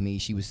do with me.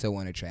 She was so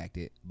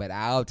unattracted. But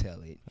I'll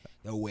tell it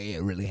the way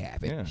it really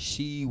happened. Yeah.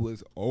 She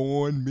was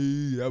on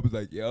me. I was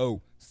like,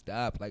 yo,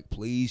 stop. Like,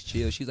 please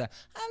chill. She's like,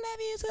 I love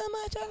you so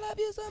much. I love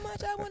you so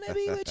much. I want to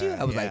be with you.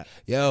 I was Yeah. like,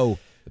 yo,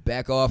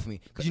 back off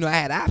me. Because, I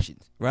had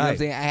options. You know what I'm Right.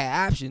 saying? I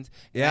had options.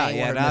 Yeah, I ain't you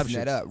want had her messing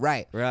options. that up.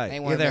 Right. I Right.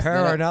 ain't want Either messing her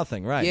that or up.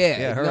 nothing. Right.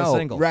 Yeah. her no, or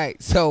single.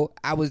 Right. So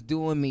I was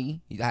doing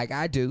me like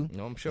I do.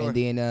 No, I'm sure. And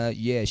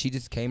then, she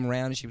just came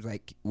around and she was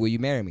like, will you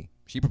marry me?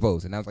 She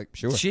proposed, and I was like,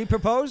 sure. She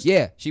proposed?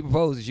 Yeah, she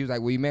proposed, and she was like,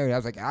 "Will you marry?" I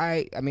was like,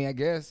 I mean, I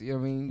guess. You know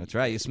what I mean? That's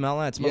right. You smell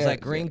that? It smells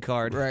like green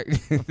card. Right.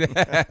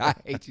 I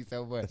hate you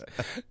so much.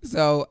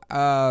 So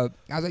I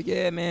was like,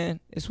 yeah,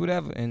 man, it's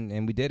whatever,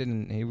 and we did it,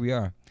 and here we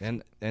are.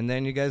 And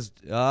then you guys,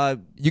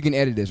 you can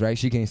edit this, right?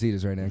 She can't see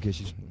this right now because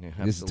she's.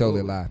 This is totally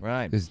a lie.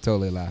 Right. This is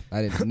totally a lie.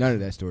 I didn't. None of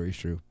that story is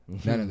true.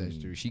 None of that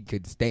is true. She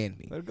couldn't stand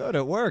me. But good,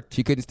 it worked.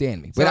 She couldn't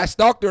stand me. But I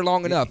stalked her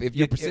long enough. If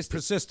you're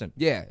persistent.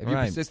 Yeah, if you're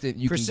persistent,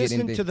 you can get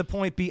persistent to the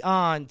point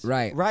beyond.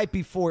 Right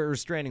before a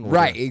restraining order.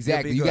 Right,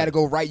 exactly. You got to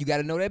go right. You got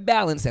to know that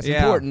balance. That's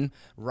important.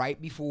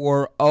 Right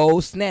before, oh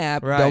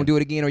snap, don't do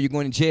it again, or you're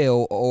going to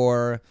jail,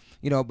 or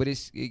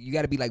But you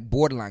got to be like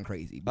borderline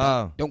crazy.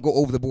 Don't go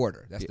over the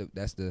border.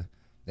 That's the.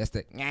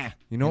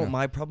 You know what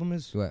my problem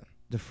is? What?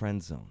 The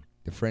friend zone.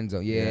 The friend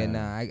zone. Yeah.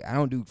 Nah, I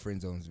don't do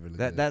friend zones really.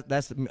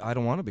 That's I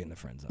don't want to be in the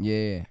friend zone.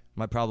 Yeah.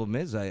 My problem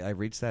is I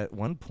reached that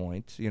one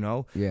point,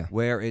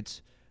 where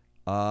it's,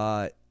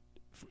 because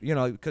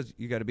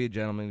you got to be a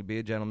gentleman,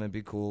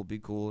 be cool,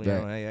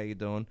 hey, how you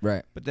doing?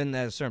 Right. But then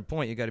at a certain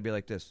point, you got to be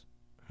like this.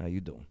 How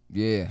you doing?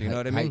 Yeah. Do you know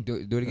what I mean? Do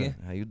it again.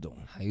 How you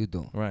doing? How you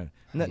doing? Right.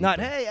 Not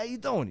hey, how you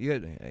doing?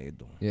 How you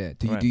doing? Yeah.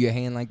 Do you do your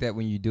hand like that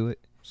when you do it?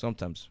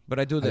 Sometimes, but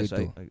I do this.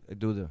 I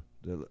do the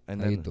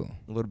and how then you doing?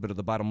 A little bit of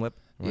the bottom lip.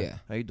 Right? Yeah.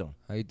 How you doing?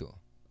 How you doing?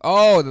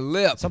 Oh, the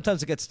lip.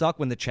 Sometimes it gets stuck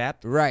when the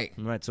chapped. Right.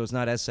 Right. So it's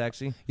not as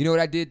sexy. You know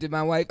what I did to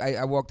my wife?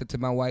 I walked up to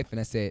my wife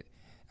and I said,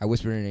 I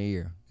whispered in her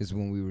ear. This is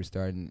when we were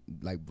starting,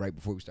 like right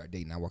before we started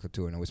dating. I walked up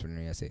to her and I whispered in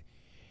her ear. I said,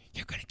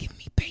 "You're gonna give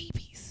me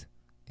babies,"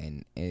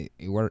 and it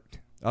worked.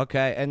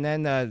 Okay, and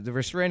then the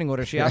restraining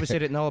order, she obviously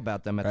didn't know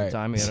about them at the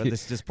time.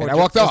 This poor, and I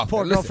walked off.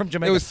 Poor girl from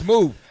Jamaica. It was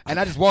smooth, and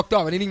I just walked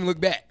off. I didn't even look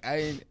back.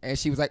 And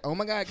she was like, "Oh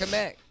my God, come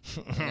back!"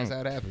 And that's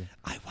how it happened.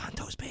 I want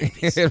those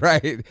babies.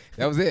 Right.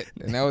 That was it,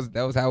 and that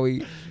was how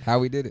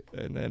we did it.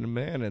 And then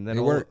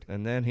it worked.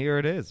 And then here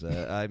it is.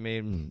 I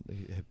mean,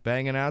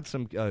 banging out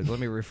some. Let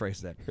me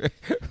rephrase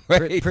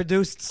that.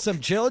 Produced some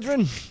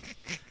children,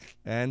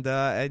 and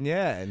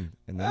then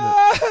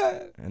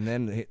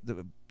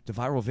the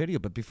viral video.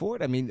 But before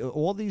it, I mean,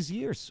 all these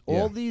years,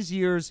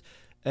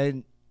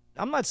 and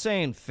I'm not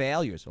saying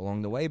failures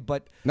along the way,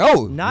 but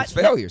not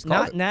failures,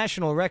 not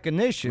national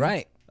recognition,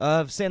 right,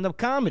 of stand-up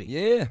comedy.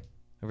 Yeah.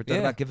 Ever thought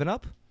about giving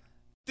up?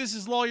 This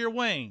is Lawyer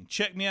Wayne.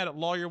 Check me out at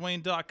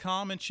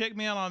lawyerwayne.com and check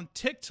me out on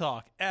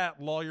TikTok at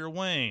Lawyer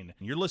Wayne.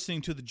 You're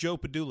listening to the Joe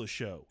Padula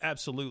Show.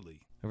 Absolutely.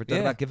 Ever thought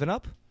about giving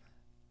up?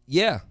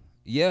 Yeah.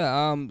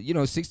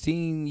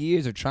 16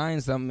 years of trying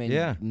something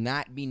and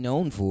not be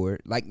known for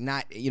it, like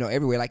not,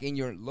 everywhere, like in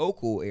your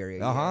local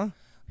area.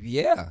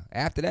 Yeah.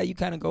 After that, you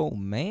kind of go,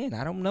 man,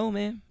 I don't know,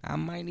 man. I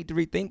might need to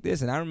rethink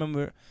this. And I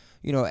remember,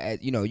 you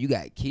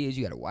got kids,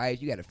 you got a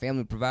wife, you got a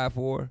family to provide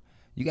for.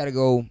 You got to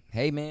go,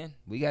 hey, man,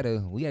 we got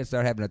to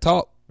start having a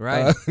talk.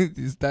 Right.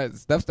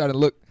 Stuff started to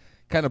look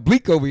kind of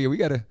bleak over here. We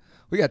got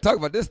to talk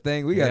about this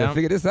thing. We got to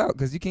figure this out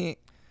because you can't.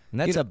 And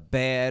that's a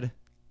bad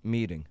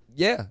meeting.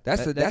 Yeah,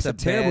 that's a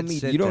terrible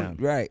meeting. You don't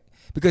right,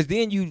 because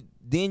then you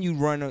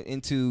run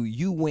into,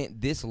 you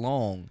went this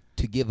long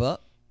to give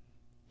up.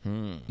 You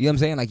know what I'm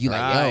saying? Like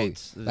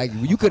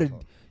you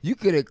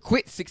could have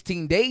quit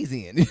 16 days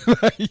in.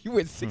 You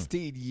went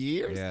 16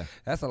 years. Yeah,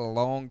 that's a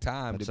long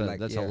time.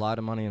 That's a lot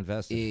of money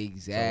invested.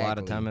 Exactly, it's a lot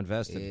of time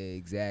invested.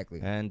 Exactly,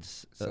 and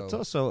it's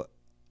also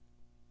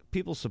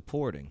people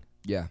supporting.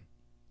 Yeah.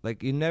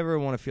 Like, you never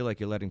want to feel like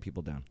you're letting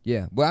people down.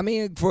 Yeah. Well, I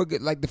mean, for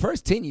the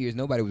first 10 years,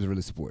 nobody was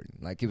really supporting.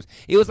 Like, it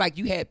was like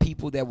you had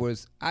people that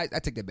was, I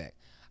take that back.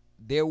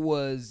 There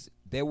was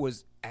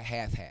a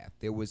half-half.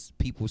 There was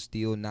people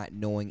still not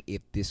knowing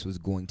if this was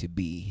going to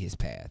be his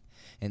path.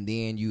 And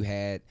then you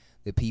had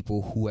the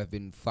people who have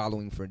been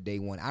following for day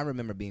one. I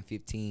remember being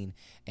 15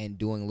 and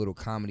doing little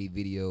comedy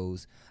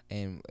videos,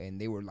 and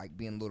they were like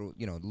being little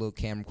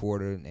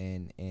camcorder,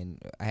 and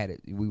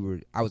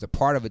I was a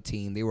part of a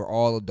team. They were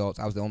all adults.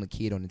 I was the only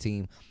kid on the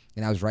team,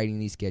 and I was writing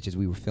these sketches.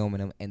 We were filming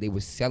them, and they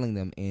were selling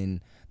them in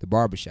the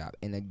barbershop.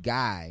 And the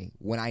guy,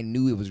 when I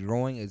knew it was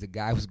growing, as a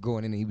guy was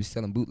going in and he was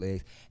selling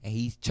bootlegs, and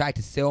he tried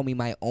to sell me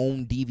my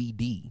own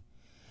DVD.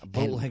 A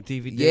bootleg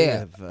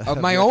DVD of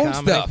my own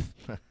stuff.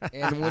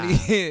 And when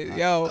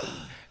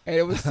and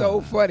it was so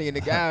funny. And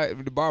the guy,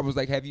 the barber was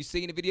like, "Have you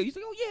seen the video?" He's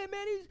like, "Oh yeah,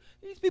 man,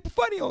 these people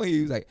funny on here."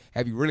 He was like,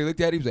 "Have you really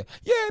looked at it?" He was like,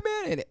 "Yeah,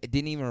 man." And I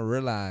didn't even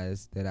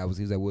realize that he was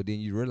like, "Well,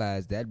 didn't you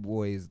realize that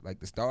boy is like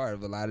the star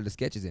of a lot of the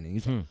sketches in it?"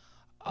 He's like,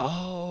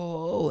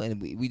 "Oh,"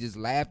 and we just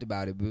laughed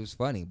about it, but it was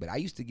funny. But I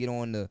used to get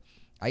on the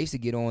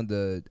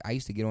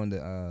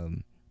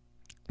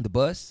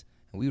bus,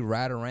 and we would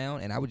ride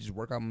around, and I would just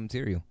work out my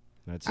material.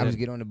 I would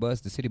get on the bus,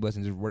 the city bus,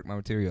 and just work my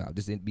material out.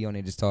 Just be on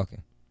there just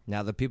talking.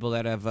 Now, the people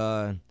that have,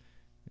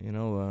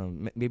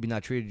 maybe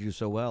not treated you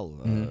so well,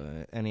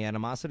 any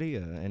animosity,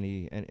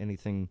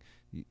 anything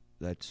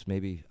that's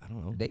maybe, I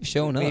don't know. They've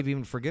shown up. Maybe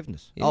even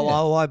forgiveness. Yeah.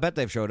 Oh, I bet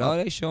they've showed up. Oh,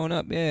 they showing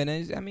up, yeah.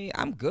 And I mean,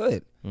 I'm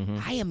good. Mm-hmm.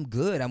 I am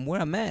good. I'm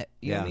where I'm at.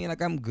 You know what I Yeah. mean?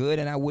 Like, I'm good,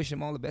 and I wish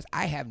them all the best.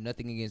 I have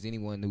nothing against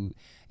anyone who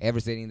ever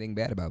said anything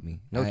bad about me.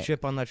 No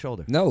chip on that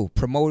shoulder. No,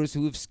 promoters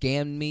who have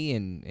scammed me,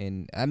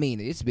 and I mean,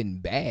 it's been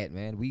bad,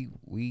 man.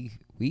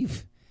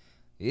 We've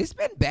it's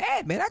been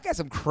bad, man. I got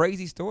some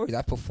crazy stories.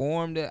 I've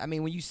performed. I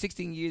mean, when you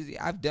 16 years,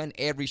 I've done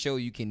every show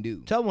you can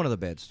do. Tell one of the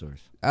bad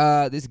stories.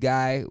 This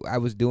guy, I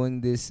was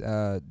doing this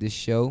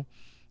show,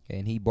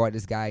 and he brought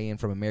this guy in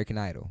from American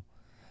Idol,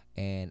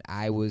 and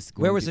I was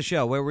going Where was the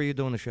show? Where were you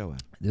doing the show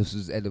at? This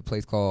was at a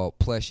place called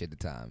Plush at the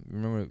time.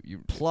 Remember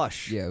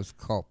Plush? Yeah, it was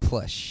called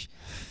Plush,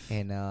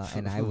 and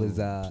I was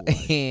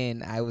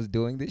and I was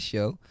doing this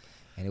show,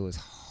 and it was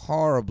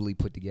horribly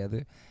put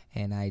together.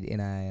 And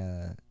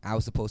I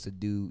was supposed to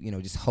do,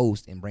 just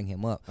host and bring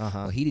him up.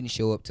 Uh-huh. But he didn't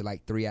show up till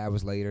like 3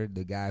 hours later,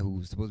 the guy who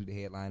was supposed to be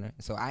the headliner.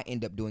 So I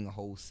ended up doing a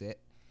whole set.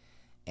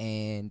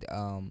 And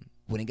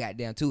when it got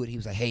down to it, he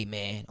was like, hey,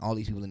 man, all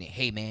these people in there,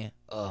 hey, man,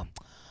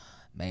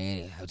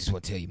 man, I just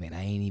want to tell you, man,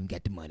 I ain't even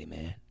got the money,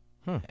 man.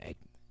 Huh. And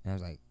I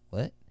was like,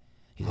 what?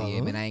 He's like,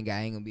 yeah, man, I ain't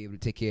going to be able to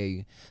take care of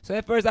you. So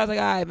at first I was like,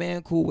 all right,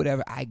 man, cool,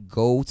 whatever. I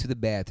go to the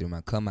bathroom.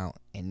 I come out,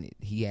 and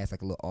he has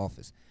like a little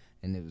office.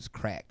 And it was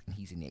cracked, and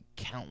he's in there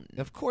counting.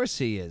 Of course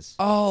he is.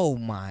 Oh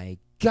my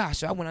gosh!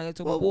 So I went out there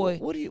to my boy.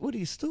 What are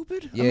you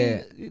stupid?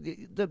 Yeah, I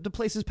mean, the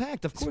place is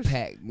packed. Of course, it's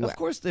packed. Of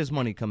course, there's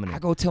money coming in. I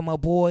go tell my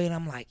boy, and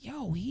I'm like,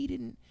 yo,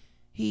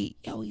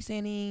 he's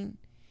saying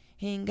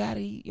he ain't got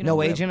it. No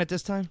whatever. agent at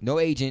this time. No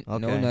agent.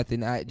 Okay. No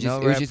nothing. It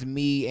was just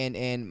me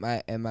and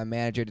my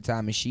manager at the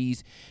time, and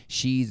she's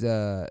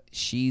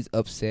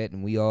upset,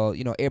 and we all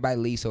everybody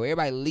leaves. So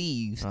everybody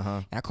leaves. Uh-huh.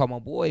 And I call my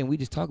boy, and we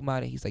just talk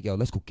about it. He's like, yo,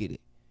 let's go get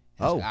it.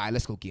 All right,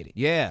 let's go get it.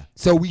 Yeah.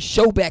 So we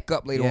show back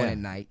up later on at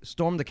night.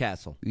 Storm the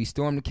castle. We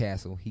storm the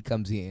castle. He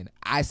comes in.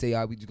 I say, all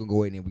right, we just going to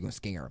go in there. We're going to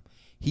scare him.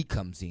 He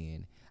comes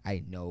in. I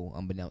didn't know,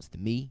 unbeknownst to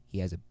me,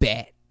 he has a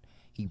bat.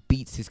 He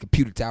beats his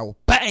computer tower.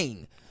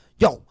 Bang!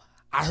 Yo,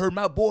 I heard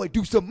my boy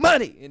do some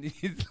money. And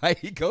he's like,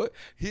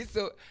 he's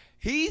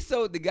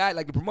so the guy,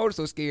 like the promoter's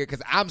so scared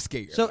because I'm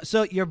scared.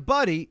 So your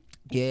buddy...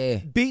 Yeah.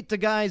 Beat the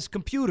guy's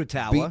computer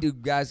tower. Beat the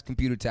guy's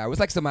computer tower. It was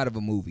like some out of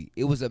a movie.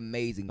 It was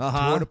amazing.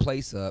 Tore the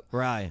place up.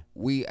 Right.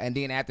 And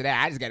then after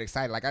that, I just got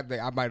excited. Like I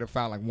think I might have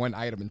found like one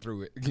item and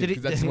threw it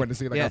because I just wanted to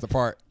see I was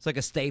apart. It's like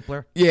a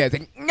stapler. Yeah. It's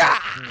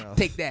like,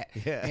 take that.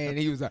 Yeah. And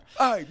he was like,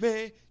 all right,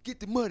 man, get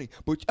the money,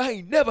 but I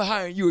ain't never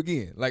hiring you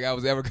again. Like I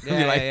was ever gonna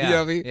be like, you know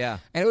what I mean? Yeah.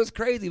 And it was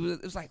crazy.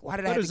 It was like, why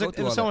did I have to go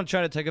through It was all someone that?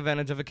 trying to take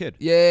advantage of a kid.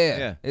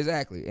 Yeah.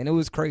 Exactly. And it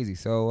was crazy.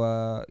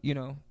 So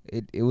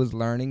it was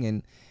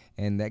learning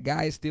and that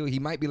guy is still, he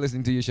might be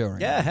listening to your show right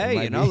now. Yeah,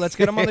 hey, let's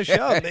get him on the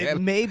show.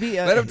 Maybe.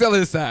 Let him tell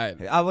his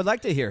side. I would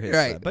like to hear his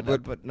right,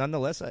 side. But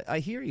nonetheless, I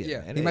hear you.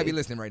 Yeah, and he might be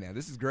listening right now.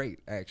 This is great,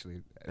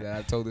 actually.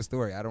 I've told this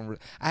story. I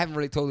haven't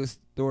really told this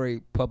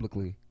story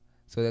publicly.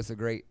 So it's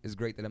great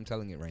that I'm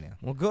telling it right now.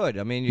 Well, good.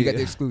 I mean, you got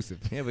the exclusive.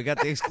 Yeah, we got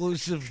the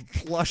exclusive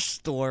plush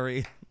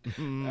story.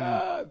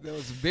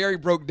 Those very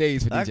broke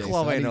days for that DJs.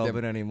 club ain't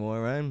open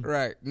anymore, right?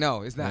 Right.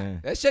 No, it's not. Yeah.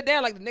 That shut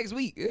down like the next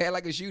week. It had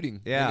like a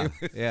shooting. Yeah.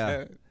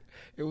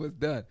 It was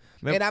done.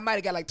 And I might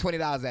have got like $20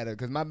 out of it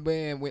because my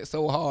band went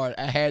so hard,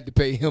 I had to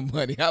pay him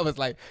money. I was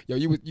like, yo,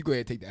 you go ahead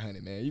and take that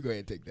 $100, man. You go ahead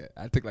and take that.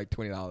 I took like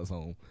 $20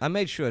 home. I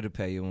made sure to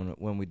pay you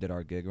when we did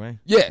our gig, right?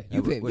 Yeah,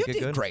 you did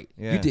good? great.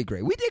 Yeah. You did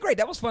great. We did great.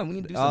 That was fun. We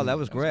need to do something. That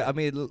was great. I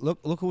mean,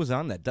 look who was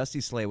on that.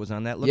 Dusty Slay was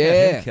on that. Look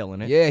at him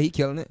killing it. Yeah, he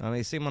killing it. I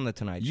mean, see him on the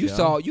Tonight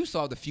Show. You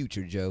saw the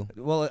future, Joe.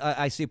 Well,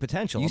 I see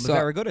potential. I'm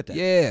very good at that.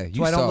 Yeah, that's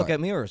why I don't look at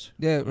mirrors.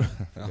 Yeah,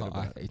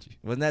 I hate you.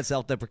 Wasn't that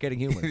self-deprecating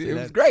humor? It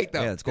was great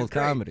though. Yeah, it's called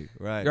comedy.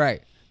 Right.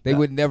 Right. They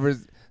would never.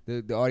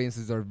 The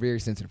audiences are very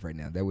sensitive right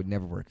now. That would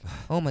never work.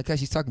 Oh my gosh,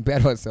 he's talking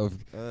bad about himself.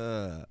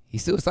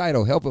 He's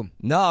suicidal. Help him.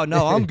 No,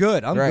 I'm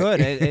good. I'm Right.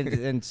 good.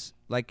 And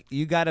like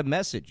you got a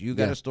message, you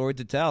got a story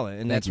to tell,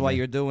 and that's why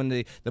you're doing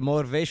the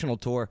motivational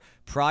tour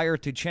prior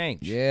to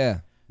change.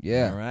 Yeah.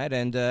 All right,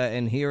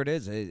 and here it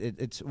is.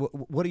 It's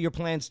what are your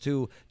plans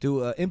to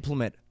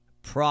implement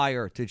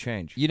prior to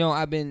change?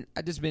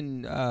 I just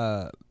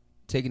been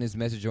taking this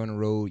message on the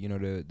road.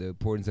 The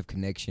importance of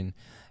connection.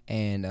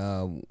 And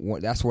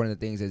that's one of the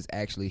things that's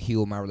actually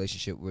healed my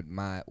relationship with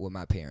my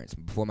parents.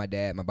 Before my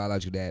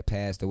biological dad,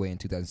 passed away in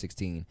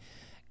 2016.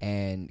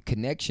 And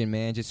connection,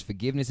 man, just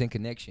forgiveness and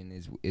connection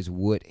is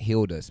what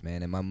healed us,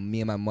 man. And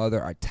me and my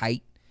mother are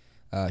tight.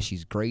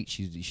 She's great.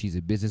 She's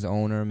a business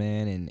owner,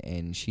 man,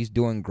 and she's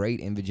doing great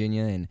in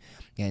Virginia.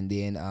 And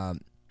then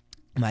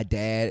my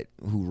dad,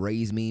 who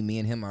raised me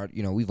and him are,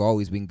 we've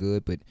always been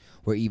good, but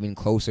we're even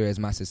closer as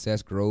my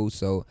success grows.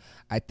 So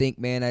I think,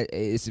 man,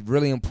 it's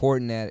really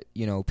important that,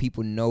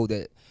 people know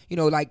that,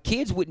 like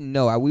kids wouldn't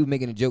know. We were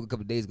making a joke a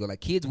couple of days ago. Like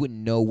kids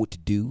wouldn't know what to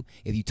do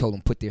if you told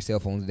them put their cell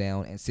phones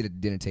down and sit at the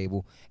dinner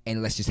table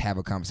and let's just have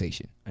a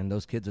conversation. And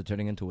those kids are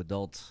turning into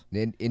adults.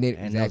 And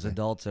those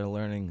adults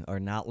are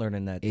not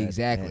learning that.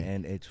 Exactly.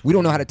 And it's we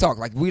don't know how to talk.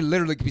 Like we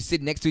literally could be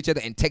sitting next to each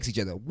other and text each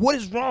other. What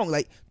is wrong?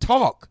 Like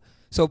talk.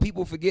 So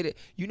people forget it.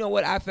 You know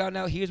what I found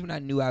out? Here's when I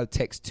knew I would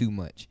text too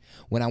much.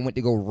 When I went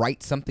to go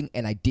write something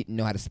and I didn't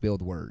know how to spell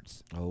the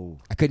words. Oh.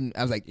 I couldn't.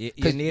 I was like, You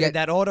needed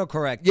that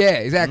autocorrect. Yeah,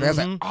 exactly. I was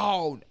like,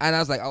 oh. And I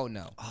was like, oh,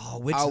 no.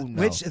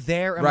 Which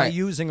there am I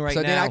using right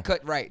now? So then I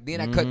cut, Then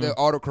I cut the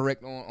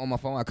autocorrect on my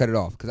phone. I cut it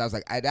off because I was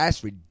like,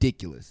 that's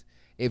ridiculous.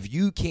 If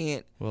you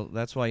can't. Well,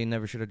 that's why you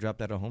never should have dropped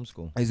that at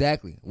homeschool.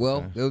 Exactly.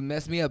 Well, it would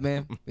mess me up,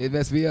 man. It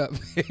messed me up.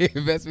 It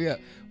messed me up.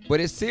 But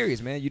it's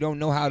serious, man. You don't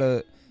know how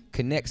to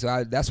connect.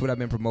 So that's what I've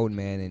been promoting,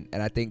 man.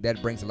 And I think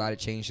that brings a lot of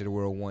change to the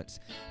world once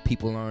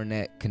people learn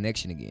that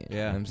connection again. Yeah.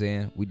 You know what I'm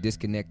saying? We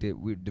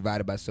disconnected. We're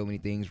divided by so many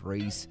things,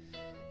 race,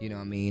 you know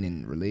what I mean,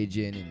 and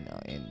religion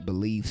and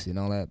beliefs and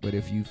all that. But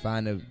if you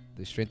find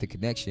the strength of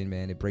connection,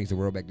 man, it brings the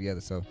world back together.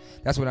 So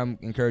that's what I'm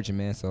encouraging,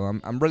 man. So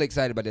I'm really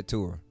excited about that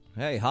tour.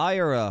 Hey,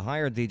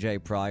 hire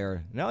DJ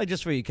Pryor, not only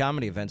just for your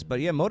comedy events, but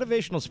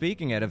motivational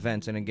speaking at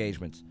events and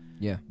engagements.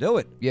 Yeah. Do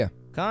it. Yeah.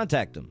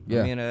 Contact him. Yeah.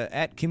 I mean,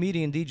 at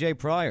Comedian DJ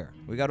Pryor.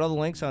 We got all the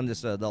links on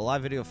this the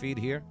live video feed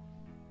here.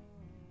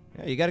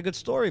 Yeah, you got a good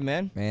story,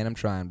 man. Man, I'm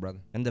trying, brother.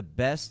 And the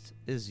best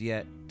is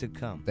yet to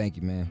come. Thank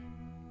you, man.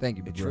 Thank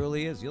you, bro. It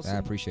truly is. You'll see. I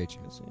appreciate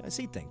you. I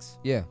see things.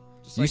 Yeah.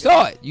 You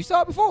saw it. You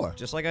saw it before.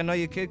 Just like I know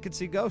your kid could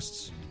see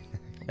ghosts.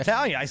 I'm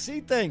telling you, I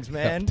see things,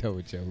 man.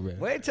 Man.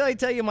 Wait till I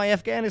tell you my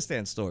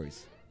Afghanistan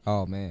stories.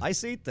 Oh, man. I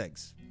see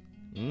things.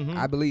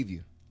 I believe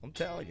you. I'm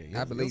telling you.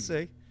 I believe you'll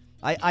see.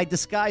 I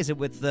disguise it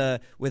with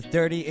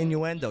dirty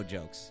innuendo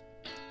jokes.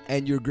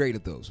 And you're great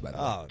at those, by the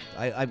way.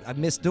 Oh, I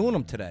missed doing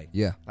them today.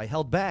 Yeah. I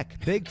held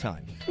back big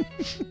time.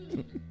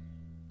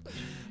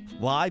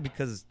 Why?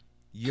 Because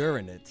you're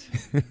in it.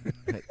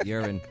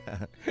 You're in.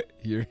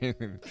 You're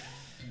in.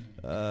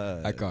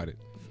 I caught it.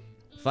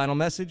 Final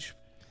message?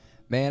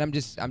 Man, I'm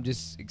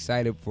just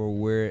excited for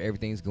where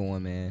everything's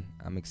going, man.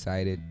 I'm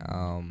excited,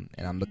 and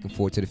I'm looking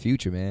forward to the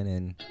future,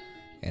 man.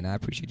 And I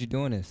appreciate you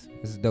doing this.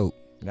 This is dope.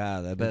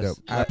 Nah, the best. Dope.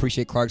 I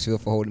appreciate Clarksville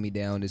for holding me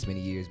down this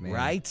many years, man.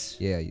 Right?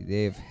 Yeah,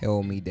 they've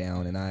held me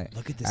down, and I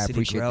look at the I city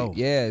appreciate grow. it.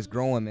 Yeah, it's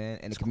growing, man,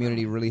 and the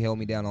community really held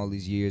me down all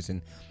these years,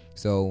 and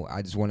so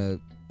I just want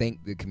to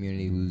thank the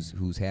community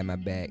who's had my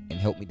back and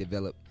helped me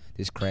develop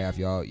this craft.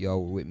 Y'all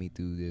were with me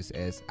through this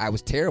as I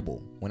was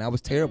terrible when I was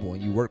terrible,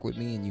 and you worked with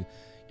me and you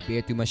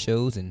bear through my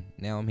shows, and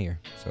now I'm here.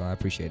 So I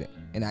appreciate it.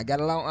 And I got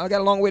a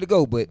long way to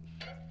go, but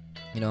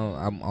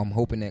I'm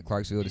hoping that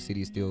Clarksville, the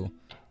city, still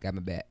got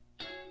my back.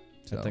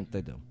 So, I think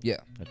they do. Yeah,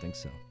 I think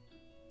so.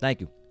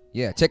 Thank you.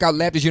 Yeah, check out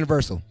Laughter's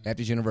Universal.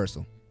 Laughter's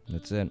Universal.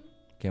 That's it.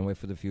 Can't wait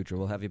for the future.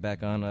 We'll have you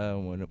back on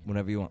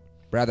whenever you want.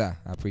 Brother,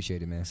 I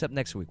appreciate it, man. Except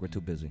next week, we're too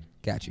busy.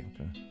 Got you.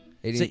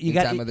 Okay. So you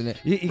got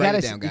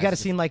to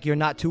seem like you're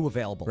not too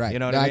available. Right. You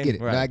know what I mean? I get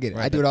it. Right. No, I get it.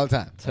 Right. I do it all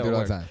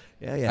the time.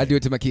 Yeah. I do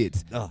it to my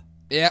kids. Oh.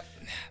 Yep.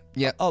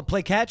 Oh,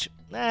 play catch?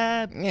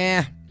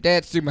 Yeah.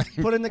 That's too much.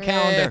 Put in the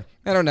calendar.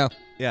 I don't know.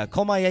 Yeah.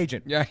 Call my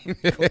agent. Yeah.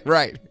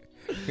 Right.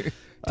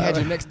 Catch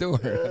you next door.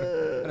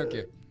 I don't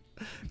care.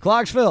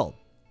 Clarksville.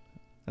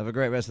 Have a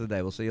great rest of the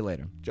day. We'll see you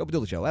later. Joe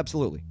Padula Show.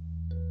 Absolutely.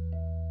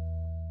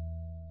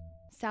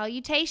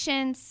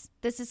 Salutations.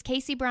 This is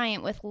Casey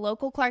Bryant with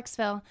Local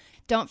Clarksville.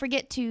 Don't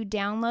forget to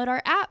download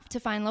our app to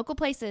find local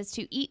places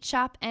to eat,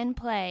 shop, and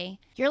play.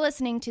 You're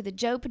listening to The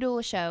Joe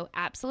Padula Show.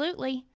 Absolutely.